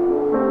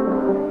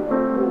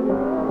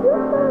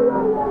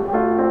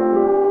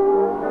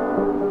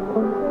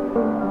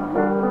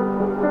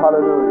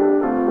 Hallelujah.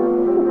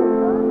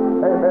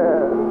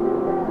 Amen.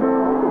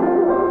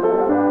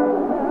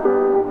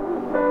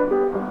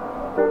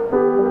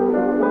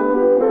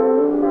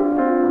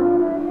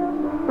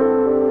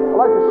 I'd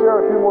like to share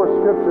a few more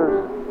scriptures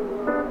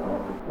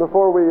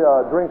before we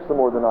drink some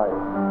more tonight.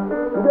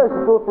 You guys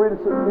can feel free to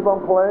keep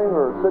on playing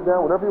or sit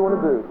down, whatever you want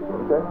to do.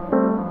 Okay?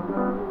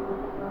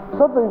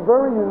 Something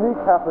very unique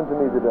happened to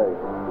me today.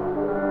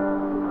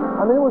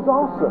 I mean, it was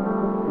awesome.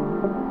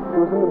 It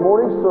was in the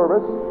morning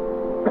service,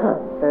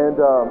 and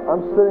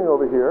I'm sitting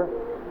over here.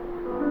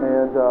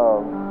 And,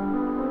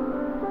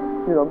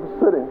 I'm just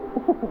sitting.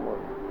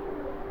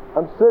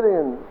 I'm sitting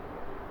and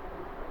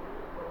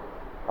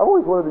I've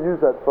always wanted to use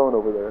that phone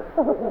over there.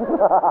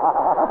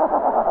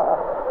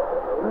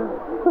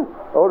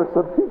 Order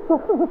some pizza.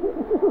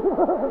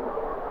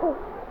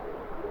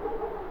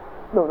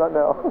 No, not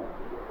now.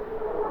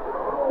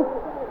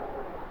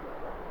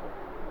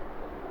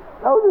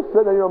 I was just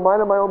sitting there,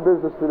 minding my own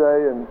business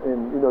today and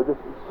just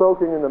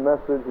soaking in the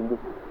message and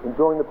just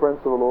enjoying the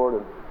presence of the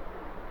Lord.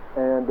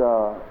 And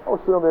I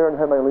was sitting over there and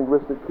had my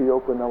linguistic key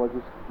open. And I was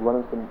just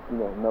running some,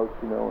 notes,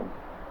 and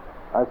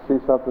I'd see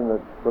something that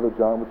Brother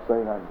John would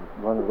say, and I'd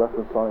run a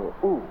reference on it. And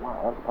go, ooh,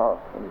 wow, that's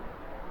powerful. Let me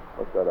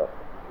look that up.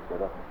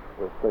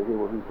 Let's stay here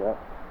where he's at.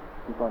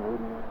 Keep on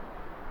reading there.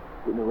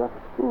 Getting the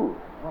reference. Ooh,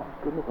 wow,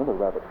 goodness, another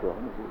rabbit trail.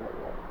 Let me do that.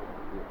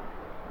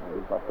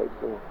 There's my face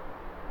there.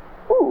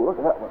 Ooh, look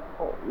at that one.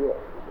 Oh, yeah.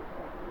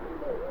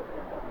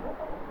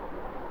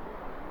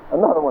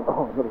 Another one.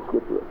 Oh, another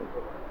scripture reference.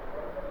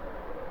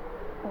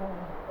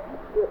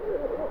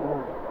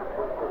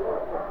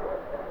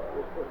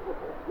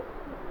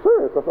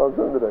 Serious, that's what I was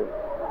doing today.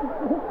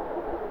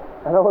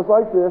 And I was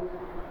like this,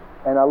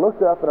 and I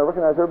looked up and I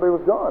recognized everybody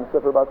was gone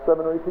except for about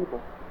 7 or 8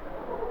 people.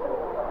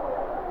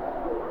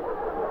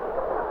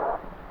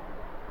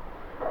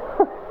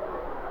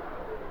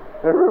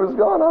 Everybody was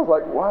gone. I was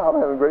like, wow, I'm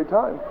having a great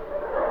time.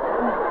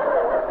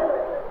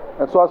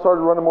 And so I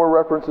started running more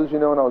references,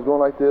 and I was going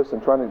like this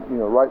and trying to,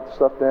 write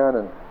stuff down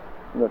and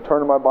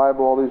turning my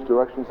Bible all these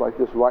directions like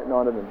this, writing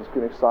on it and just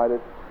getting excited.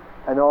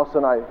 And all of a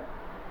sudden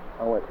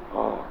I went,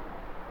 oh.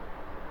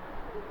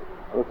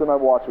 I looked at my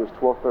watch, it was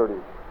 12:30.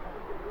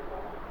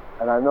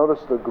 And I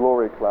noticed the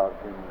glory cloud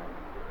came in.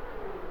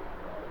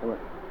 And it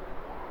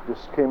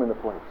just came into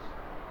place.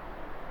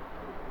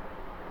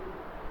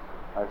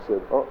 I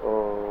said,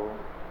 uh-oh,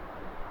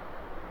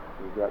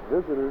 we got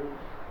visitors.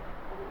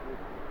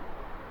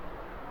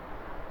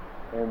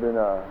 And then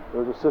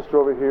there was a sister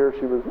over here,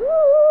 she was,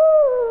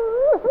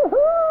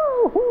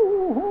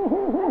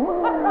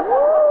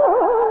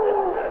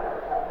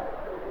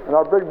 and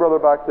our big brother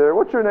back there.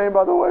 What's your name,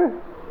 by the way?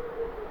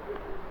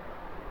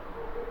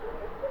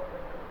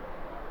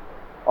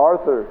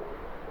 Arthur.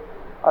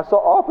 I saw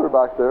Arthur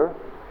back there.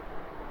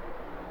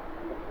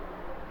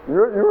 You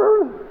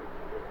remember?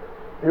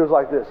 He was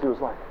like this. He was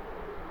like.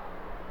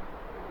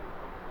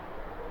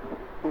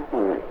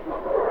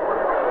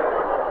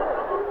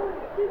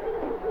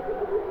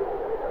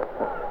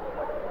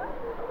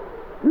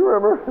 You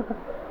remember?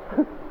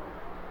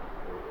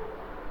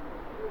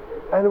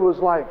 And it was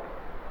like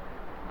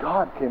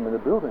God came in the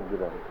building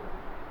today.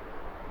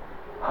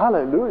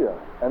 Hallelujah.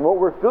 And what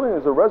we're feeling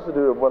is a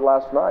residue of what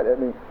last night. I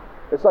mean,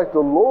 it's like the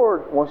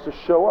Lord wants to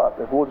show up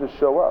if we'll just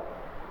show up.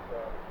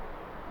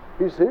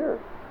 He's here.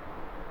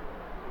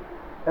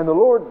 And the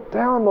Lord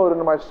downloaded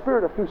into my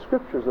spirit a few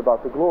scriptures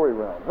about the glory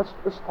realm.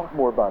 Let's talk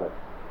more about it.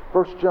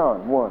 1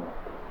 John 1.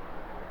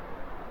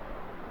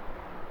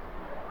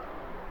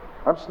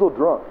 I'm still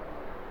drunk.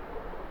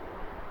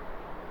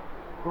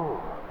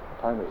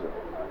 What time is it?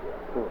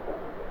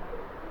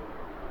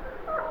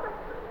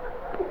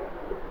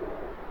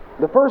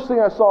 The first thing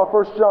I saw,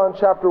 1 John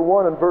chapter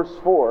 1 and verse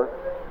 4,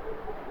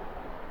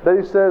 that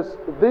he says,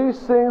 "These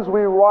things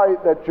we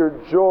write that your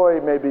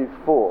joy may be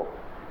full."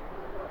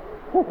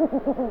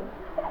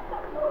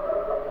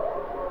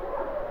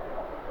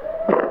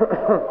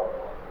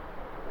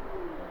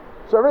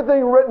 So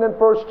everything written in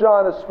 1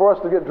 John is for us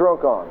to get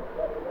drunk on.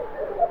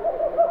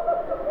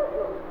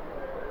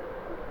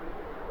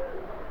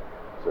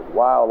 I said, wow.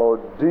 Wow, Lord,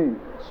 deep,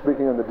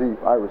 speaking in the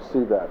deep, I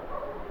receive that.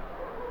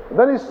 And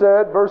then he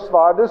said, verse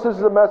 5, this is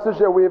the message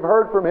that we have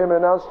heard from him and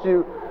announced to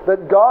you,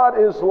 that God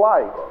is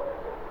light.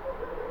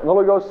 And the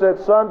Holy Ghost said,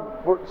 son,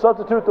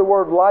 substitute the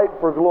word light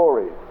for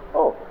glory.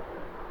 Oh,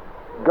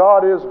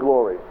 God is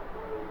glory.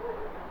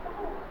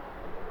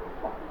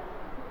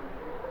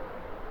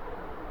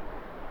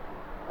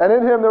 And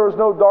in him there is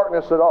no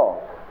darkness at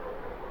all.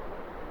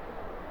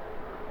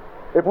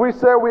 If we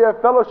say we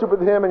have fellowship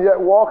with him and yet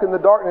walk in the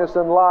darkness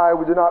and lie,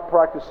 we do not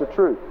practice the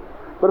truth.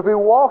 But if we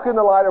walk in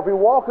the light, if we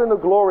walk in the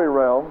glory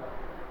realm,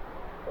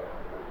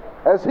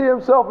 as he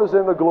himself is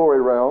in the glory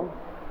realm,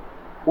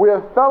 we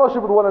have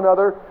fellowship with one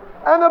another,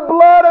 and the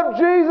blood of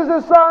Jesus,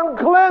 his Son,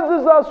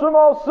 cleanses us from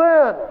all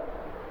sin.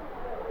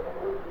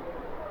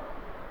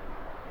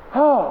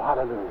 Oh,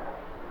 hallelujah.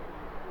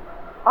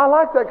 I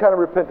like that kind of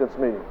repentance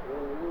meeting.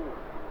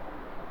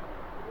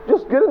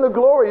 Just get in the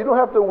glory. You don't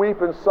have to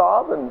weep and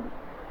sob and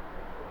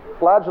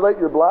flagellate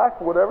your black,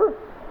 whatever.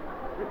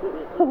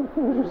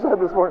 You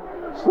said this morning,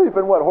 sleep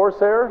in what,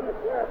 horsehair?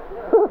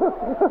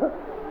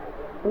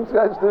 These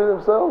guys do it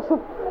themselves.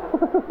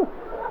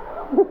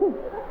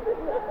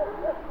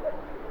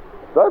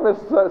 Did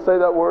I say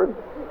that word?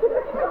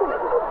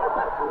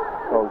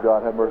 Oh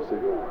God, have mercy.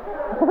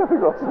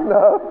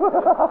 No.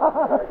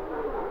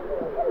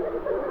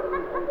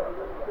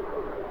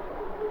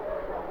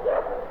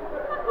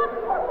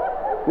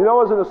 You know,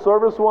 I was in a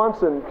service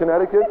once in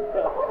Connecticut.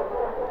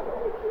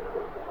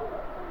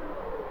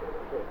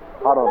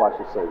 I don't know if I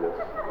should say this.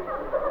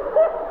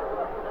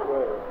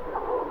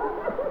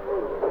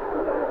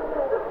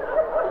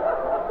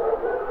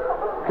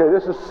 Okay,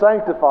 this is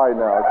sanctified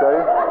now, okay?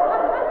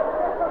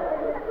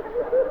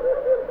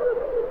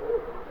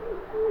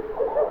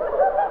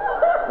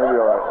 Maybe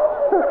all right.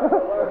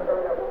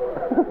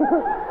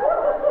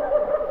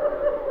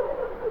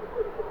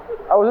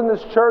 I was in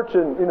this church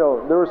and,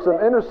 there were some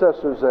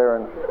intercessors there.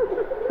 And,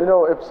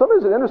 if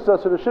somebody's an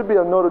intercessor, there should be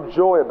a note of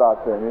joy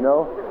about them,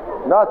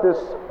 Not this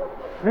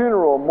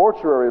funeral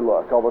mortuary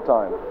look all the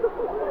time.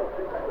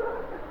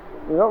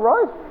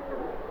 Right?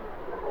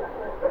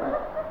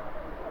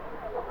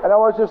 And I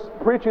was just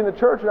preaching the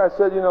church, and I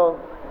said,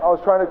 I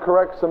was trying to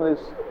correct some of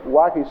this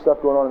wacky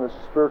stuff going on in this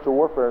spiritual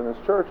warfare in this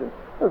church. And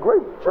a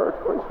great church,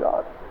 praise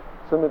God.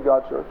 Assembly of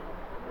God church.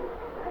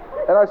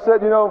 And I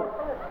said,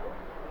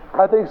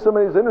 I think some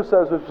of these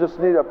intercessors just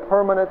need a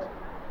permanent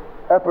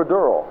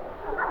epidural.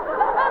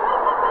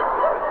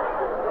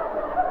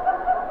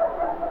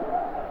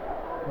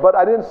 But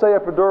I didn't say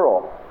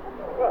epidural.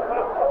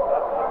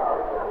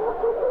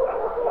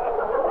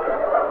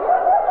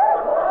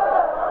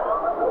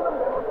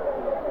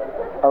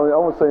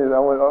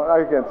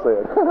 I can't say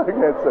it. I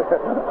can't say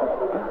it.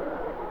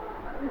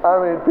 I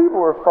mean, people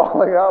were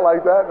falling out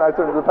like that, and I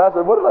turned to the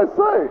pastor, what did I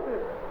say?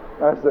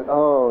 I said,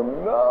 oh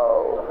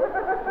no.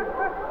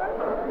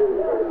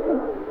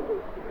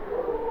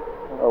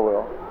 Oh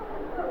well.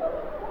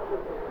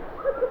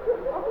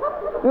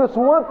 It's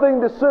one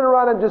thing to sit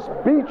around and just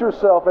beat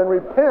yourself and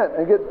repent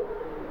and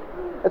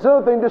it's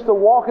another thing just to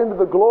walk into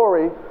the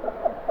glory.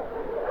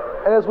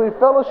 And as we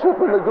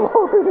fellowship in the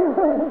glory,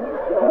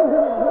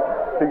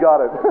 he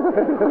got it.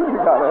 He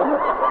got it.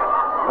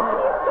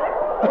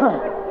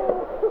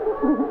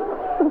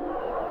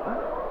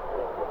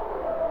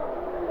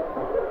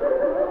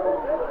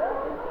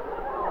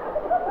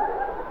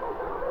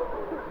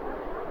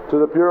 To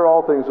the pure,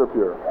 all things are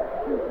pure.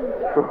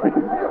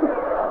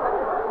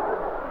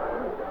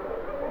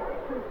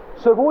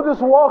 So if we'll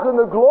just walk in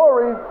the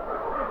glory,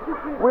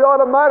 we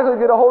automatically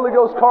get a Holy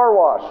Ghost car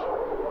wash.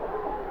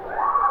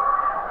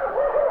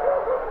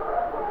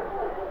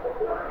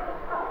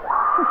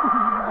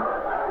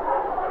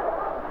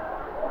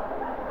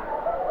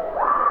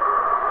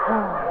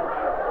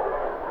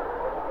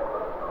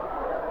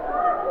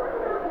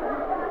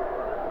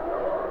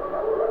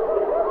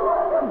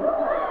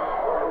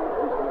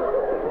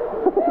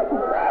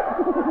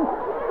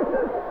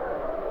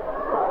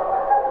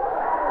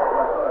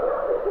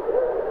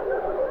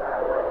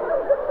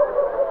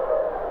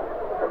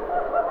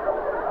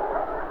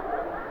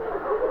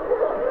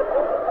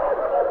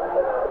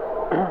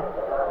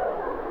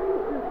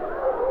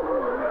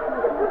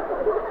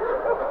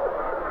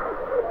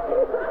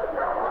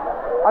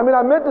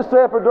 I meant to say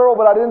epidural,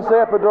 but I didn't say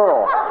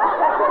epidural.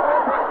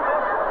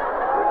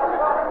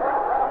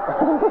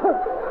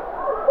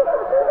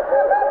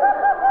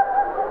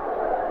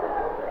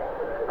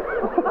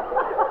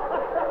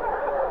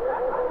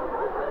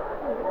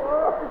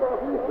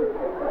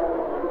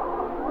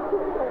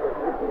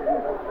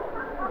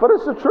 But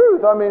it's the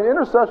truth.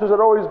 Intercessors that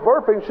are always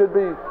burping should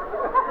be,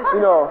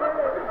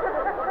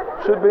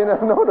 should be in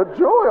a note of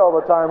joy all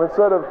the time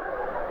instead of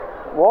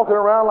walking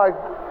around like.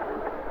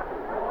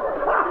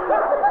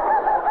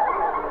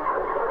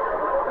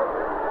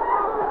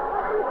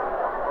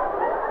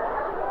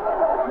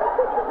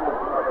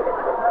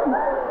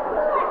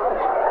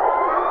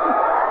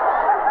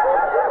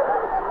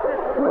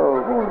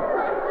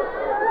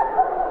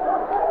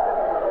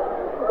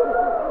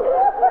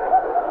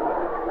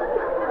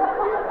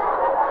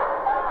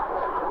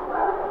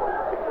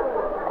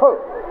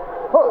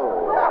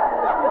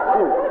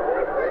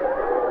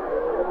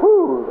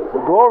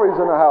 The glory's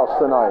in the house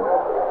tonight.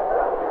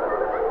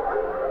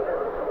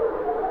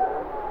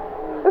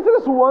 Isn't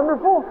this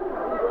wonderful?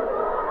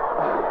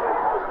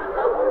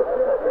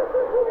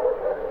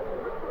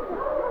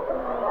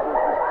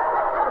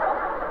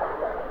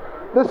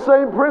 The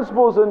same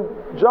principles in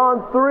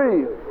John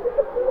 3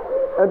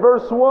 and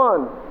verse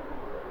 1.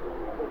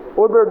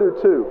 What better do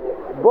 2?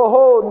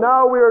 Behold,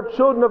 now we are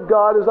children of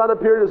God. It has not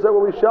appeared as that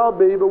what we shall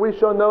be, but we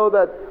shall know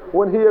that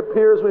when He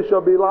appears, we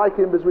shall be like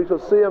Him, because we shall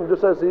see Him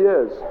just as He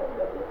is.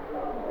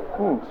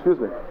 Excuse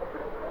me.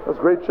 That's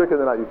great chicken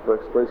tonight, you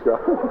folks. Praise God.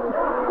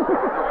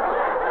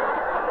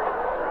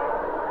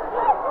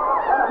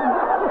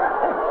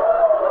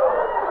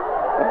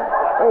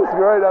 That's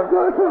great. I'm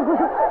telling you.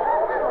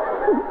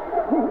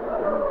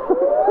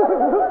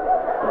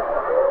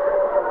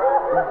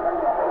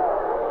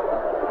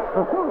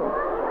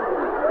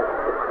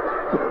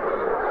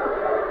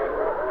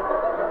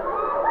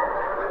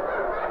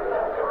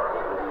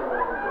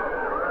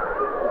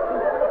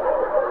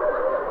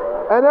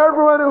 And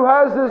everyone who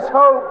has this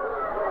hope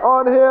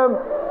on Him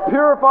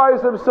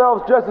purifies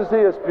themselves just as He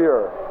is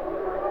pure.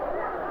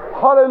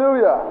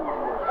 Hallelujah.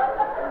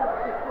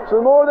 So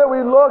the more that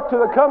we look to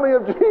the coming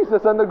of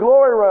Jesus and the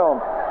glory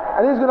realm,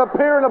 and He's going to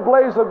appear in a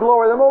blaze of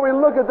glory, the more we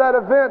look at that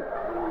event,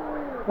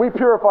 we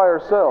purify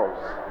ourselves.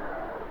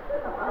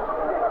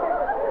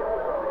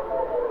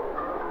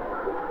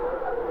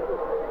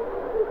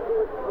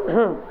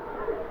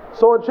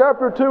 So in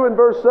chapter 2 and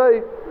verse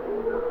 8,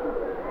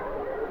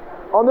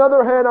 on the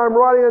other hand, I'm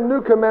writing a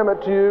new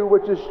commandment to you,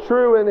 which is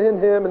true in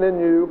Him and in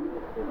you,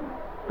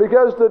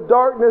 because the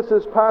darkness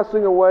is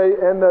passing away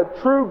and the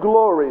true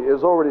glory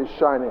is already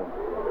shining.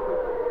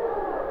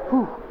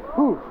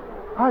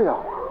 Hiya.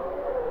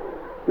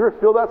 You ever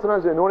feel that?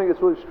 Sometimes the anointing gets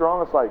really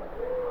strong. It's like,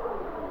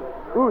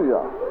 ooh,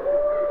 yeah.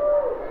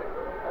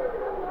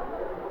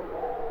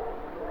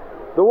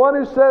 The one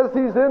who says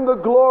he's in the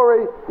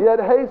glory, yet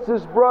hates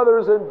his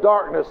brothers in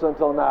darkness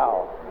until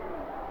now.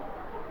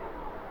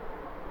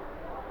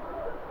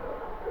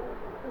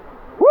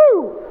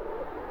 Woo!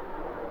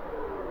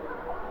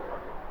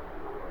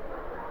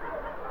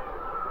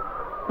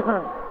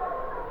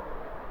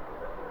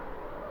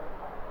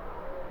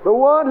 The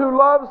one who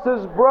loves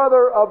his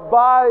brother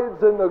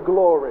abides in the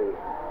glory.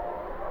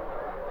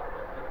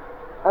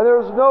 And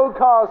there's no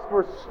cause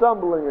for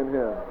stumbling in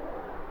him.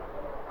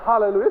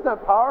 Hallelujah. Isn't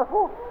that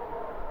powerful?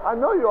 I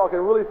know you all can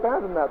really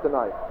fathom that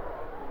tonight.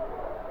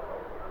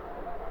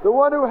 The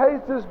one who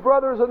hates his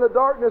brothers in the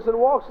darkness and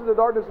walks in the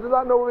darkness does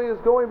not know where he is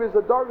going, because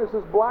the darkness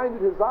has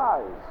blinded his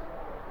eyes.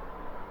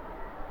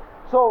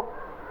 So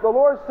the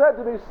Lord said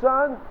to me,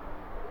 son,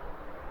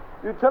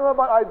 you tell them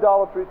about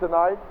idolatry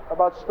tonight,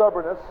 about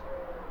stubbornness.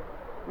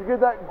 You get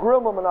that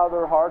gremlin out of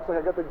their hearts, like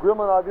I got the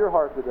gremlin out of your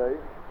heart today.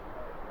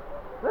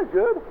 Isn't that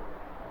good?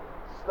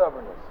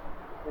 Stubbornness.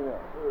 You know.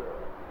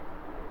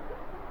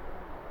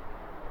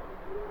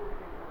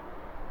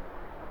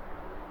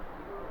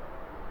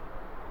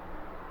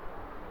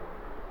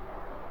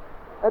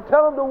 And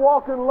tell them to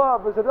walk in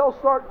love. Because if they'll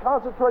start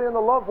concentrating on the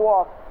love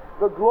walk,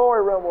 the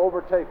glory realm will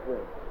overtake them.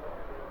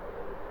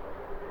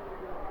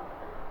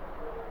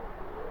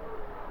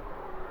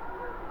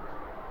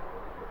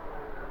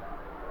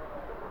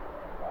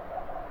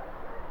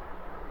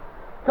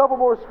 A couple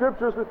more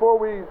scriptures before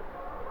we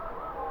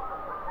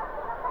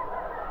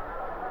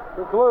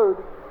conclude.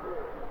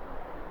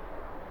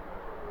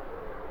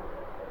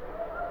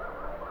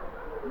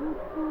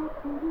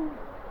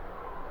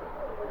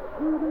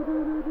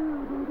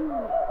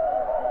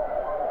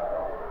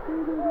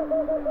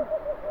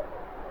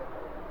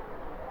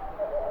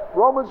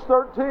 Romans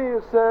 13,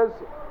 it says,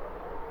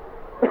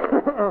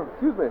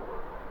 excuse me,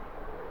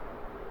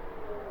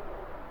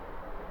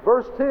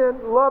 verse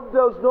 10, love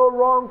does no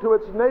wrong to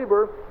its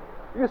neighbor.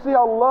 You see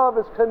how love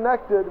is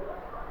connected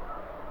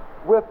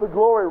with the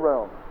glory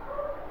realm.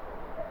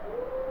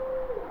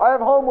 I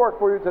have homework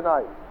for you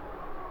tonight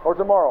or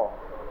tomorrow.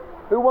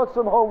 Who wants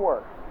some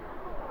homework?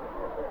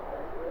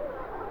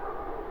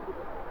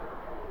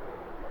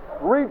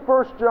 Read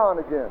 1 John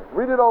again.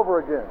 Read it over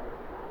again.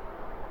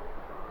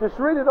 Just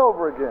read it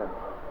over again.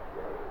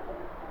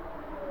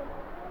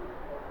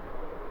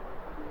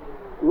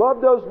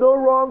 Love does no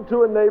wrong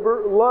to a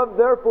neighbor. Love,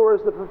 therefore,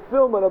 is the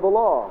fulfillment of the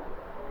law.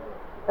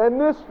 And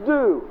this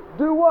do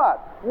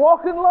what?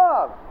 Walk in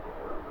love.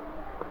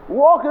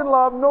 Walk in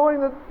love, knowing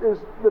that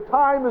the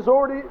time is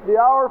already the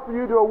hour for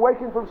you to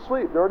awaken from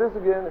sleep. There it is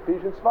again,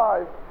 Ephesians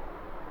 5.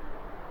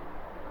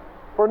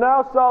 For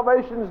now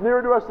salvation is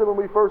nearer to us than when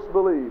we first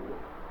believed.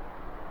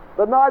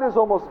 The night is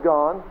almost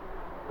gone.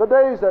 The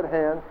day is at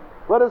hand.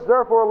 Let us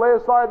therefore lay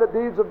aside the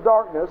deeds of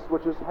darkness,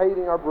 which is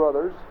hating our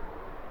brothers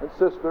and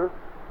sister,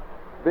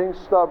 being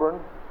stubborn,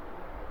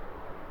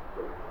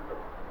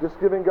 just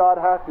giving God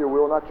half your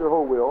will, not your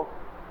whole will,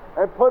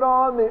 and put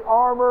on the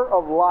armor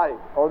of light,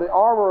 or the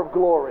armor of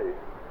glory.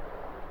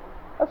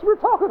 That's what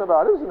we're talking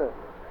about, isn't it?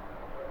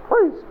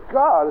 Praise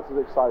God, this is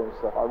exciting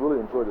stuff. I really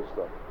enjoy this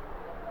stuff.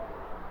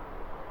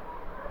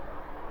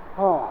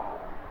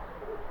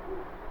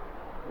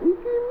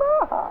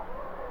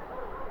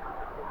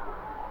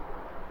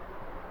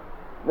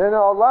 Then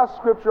our last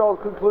scripture I'll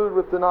conclude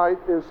with tonight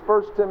is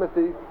 1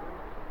 Timothy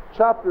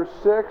chapter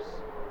 6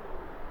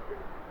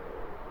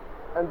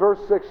 and verse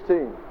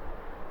 16.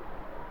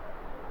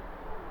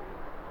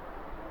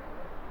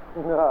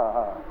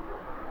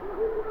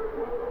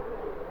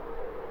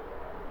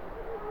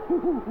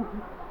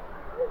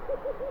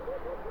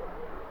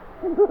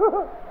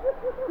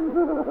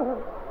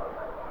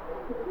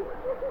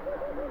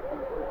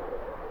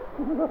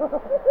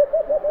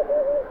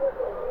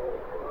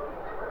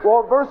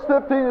 Well, verse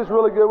 15 is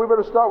really good. We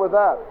better start with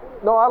that.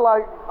 No, I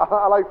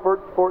like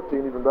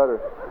 14 even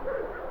better.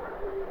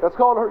 That's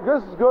called,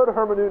 this is good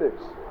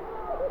hermeneutics.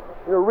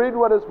 You know, read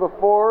what is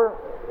before,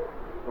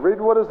 read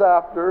what is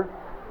after,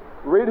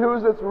 read who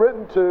it's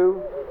written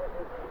to.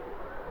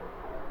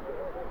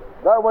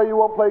 That way you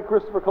won't play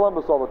Christopher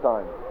Columbus all the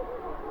time.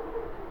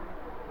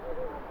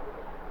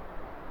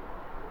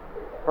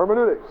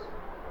 Hermeneutics,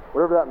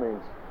 whatever that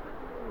means.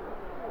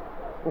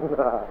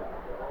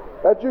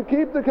 That you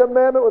keep the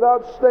commandment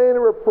without stain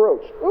or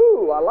reproach.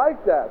 Ooh, I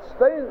like that.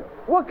 Stain.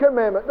 What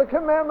commandment? The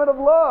commandment of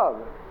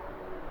love.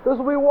 Because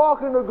when we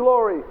walk into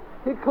glory,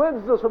 He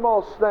cleanses us from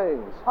all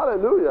stains.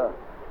 Hallelujah.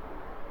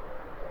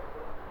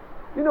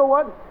 You know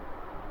what?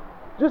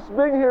 Just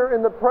being here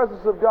in the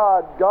presence of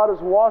God, God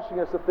is washing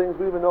us of things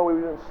we even know we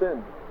didn't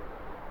sin.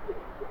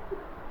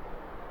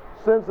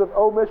 Sins of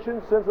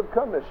omission, sins of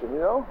commission, you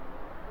know?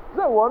 Isn't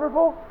that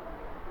wonderful?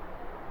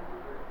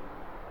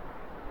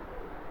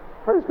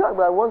 Praise God.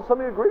 But I want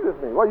somebody to agree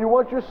with me. Well, you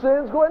want your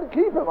sins? Go ahead and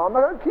keep them. I'm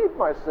not going to keep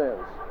my sins.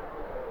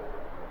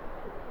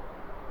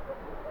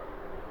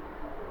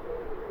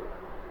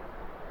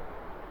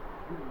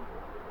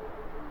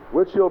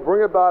 Which He'll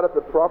bring about at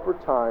the proper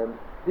time,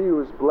 He who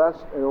is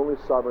blessed and only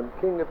sovereign,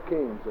 King of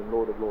kings and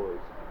Lord of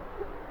lords.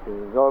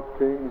 King of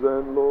kings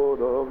and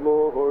Lord of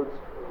lords.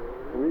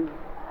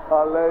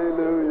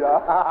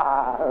 Hallelujah.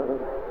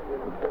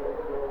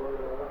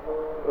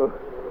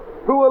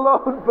 Who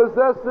alone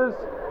possesses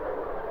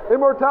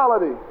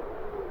immortality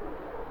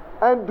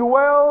and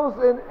dwells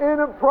in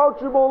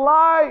inapproachable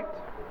light,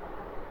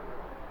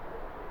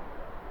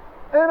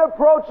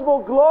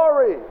 inapproachable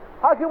glory.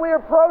 How can we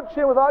approach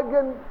Him without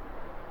getting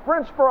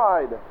French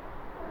fried?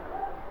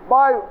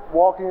 By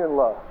walking in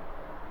love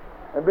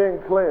and being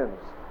cleansed.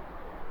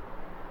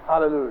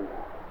 Hallelujah.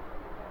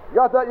 You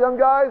got that, young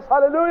guys?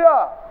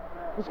 Hallelujah.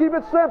 Just keep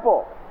it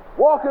simple.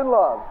 Walk in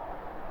love.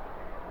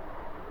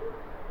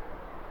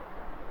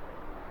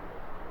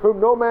 Whom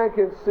no man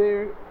can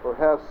see or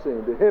has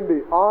seen. To Him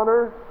be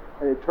honor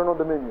and eternal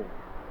dominion.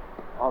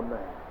 Amen.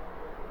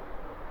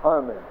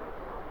 Amen.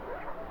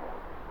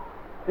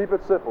 Keep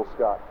it simple,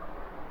 Scott.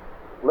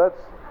 Let's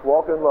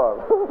walk in love.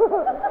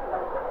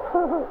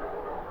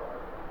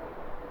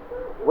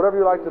 Whatever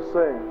you like to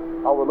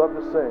sing, I would love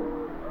to sing.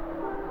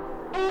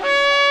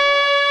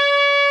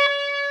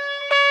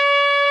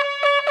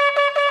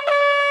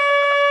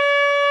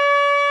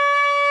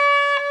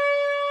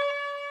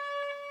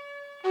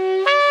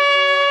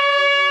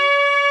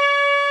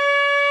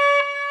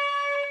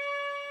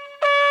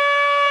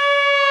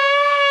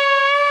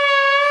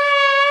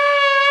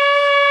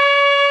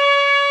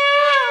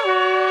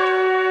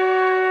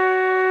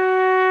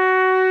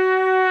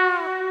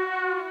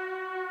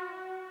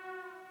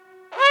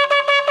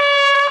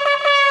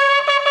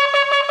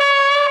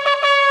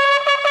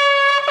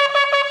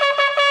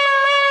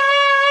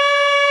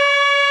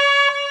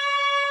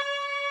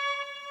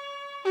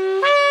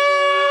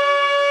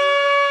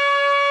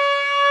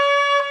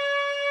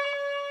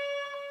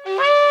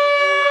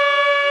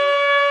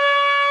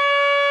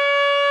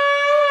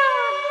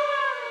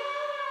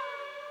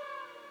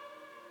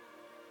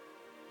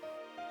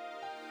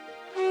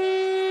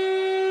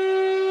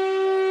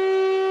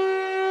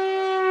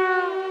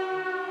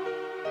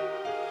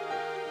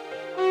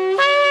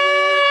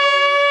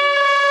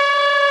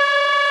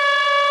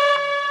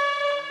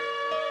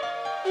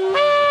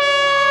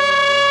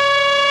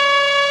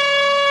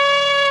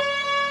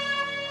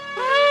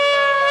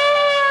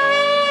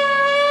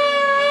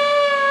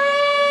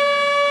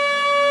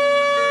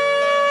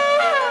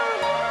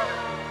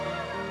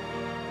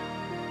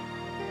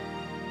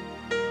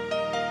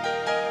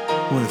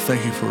 I want to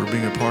thank you for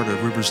being a part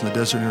of Rivers in the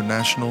Desert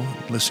International,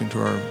 listening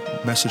to our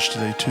message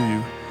today to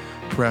you.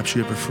 Perhaps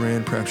you have a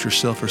friend, perhaps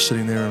yourself are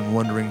sitting there and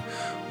wondering,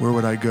 where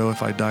would I go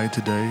if I died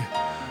today?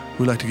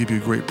 We'd like to give you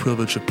a great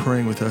privilege of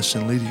praying with us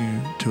and leading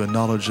you to a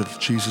knowledge of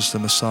Jesus the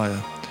Messiah.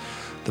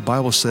 The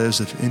Bible says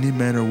if any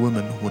man or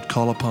woman would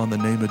call upon the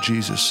name of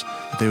Jesus,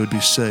 that they would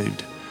be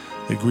saved.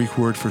 The Greek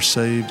word for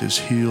saved is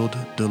healed,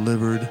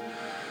 delivered.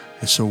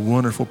 It's a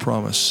wonderful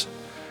promise.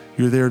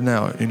 You're there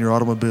now in your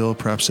automobile,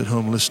 perhaps at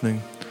home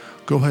listening.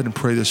 Go ahead and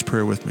pray this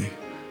prayer with me.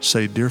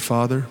 Say, Dear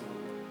Father,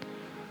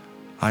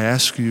 I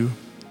ask you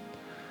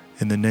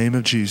in the name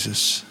of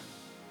Jesus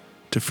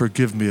to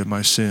forgive me of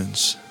my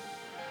sins.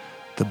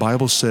 The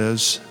Bible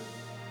says,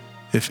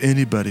 if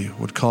anybody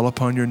would call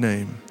upon your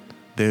name,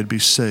 they would be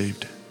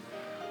saved.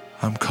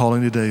 I'm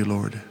calling today,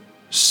 Lord.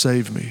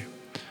 Save me,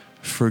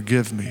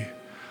 forgive me,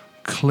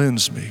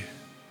 cleanse me,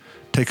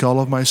 take all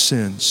of my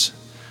sins,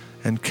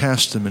 and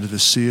cast them into the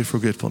sea of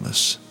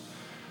forgetfulness.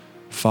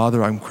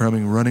 Father, I'm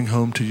coming running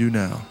home to you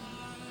now.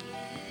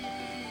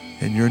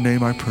 In your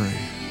name I pray.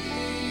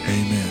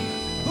 Amen.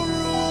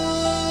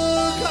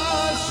 Baruch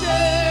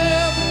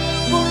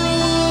Hashem,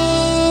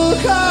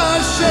 Baruch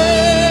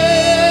Hashem,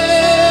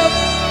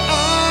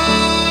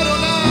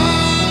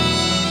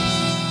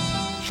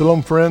 Adonai.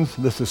 Shalom, friends.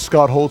 This is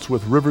Scott Holtz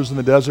with Rivers in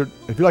the Desert.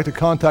 If you'd like to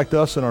contact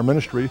us in our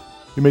ministry,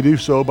 you may do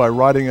so by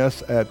writing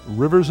us at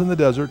Rivers in the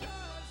Desert,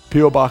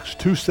 P.O. Box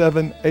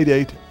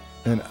 2788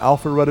 in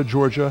Alpharetta,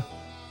 Georgia,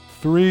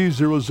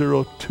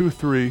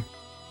 30023 in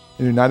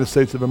the United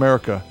States of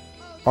America.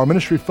 Our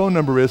ministry phone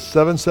number is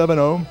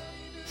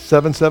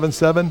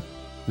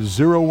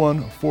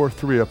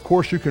 770-777-0143. Of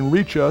course, you can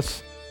reach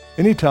us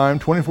anytime,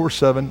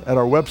 24/7, at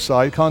our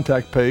website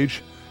contact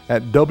page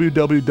at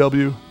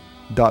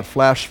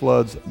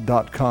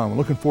www.flashfloods.com. We're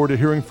looking forward to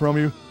hearing from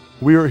you.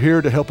 We are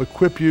here to help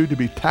equip you to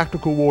be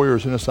tactical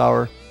warriors in this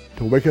hour,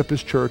 to wake up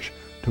this church,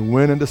 to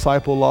win and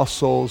disciple lost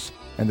souls,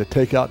 and to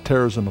take out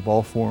terrorism of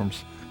all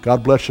forms.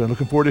 God bless you.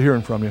 Looking forward to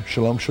hearing from you.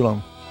 Shalom,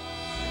 shalom.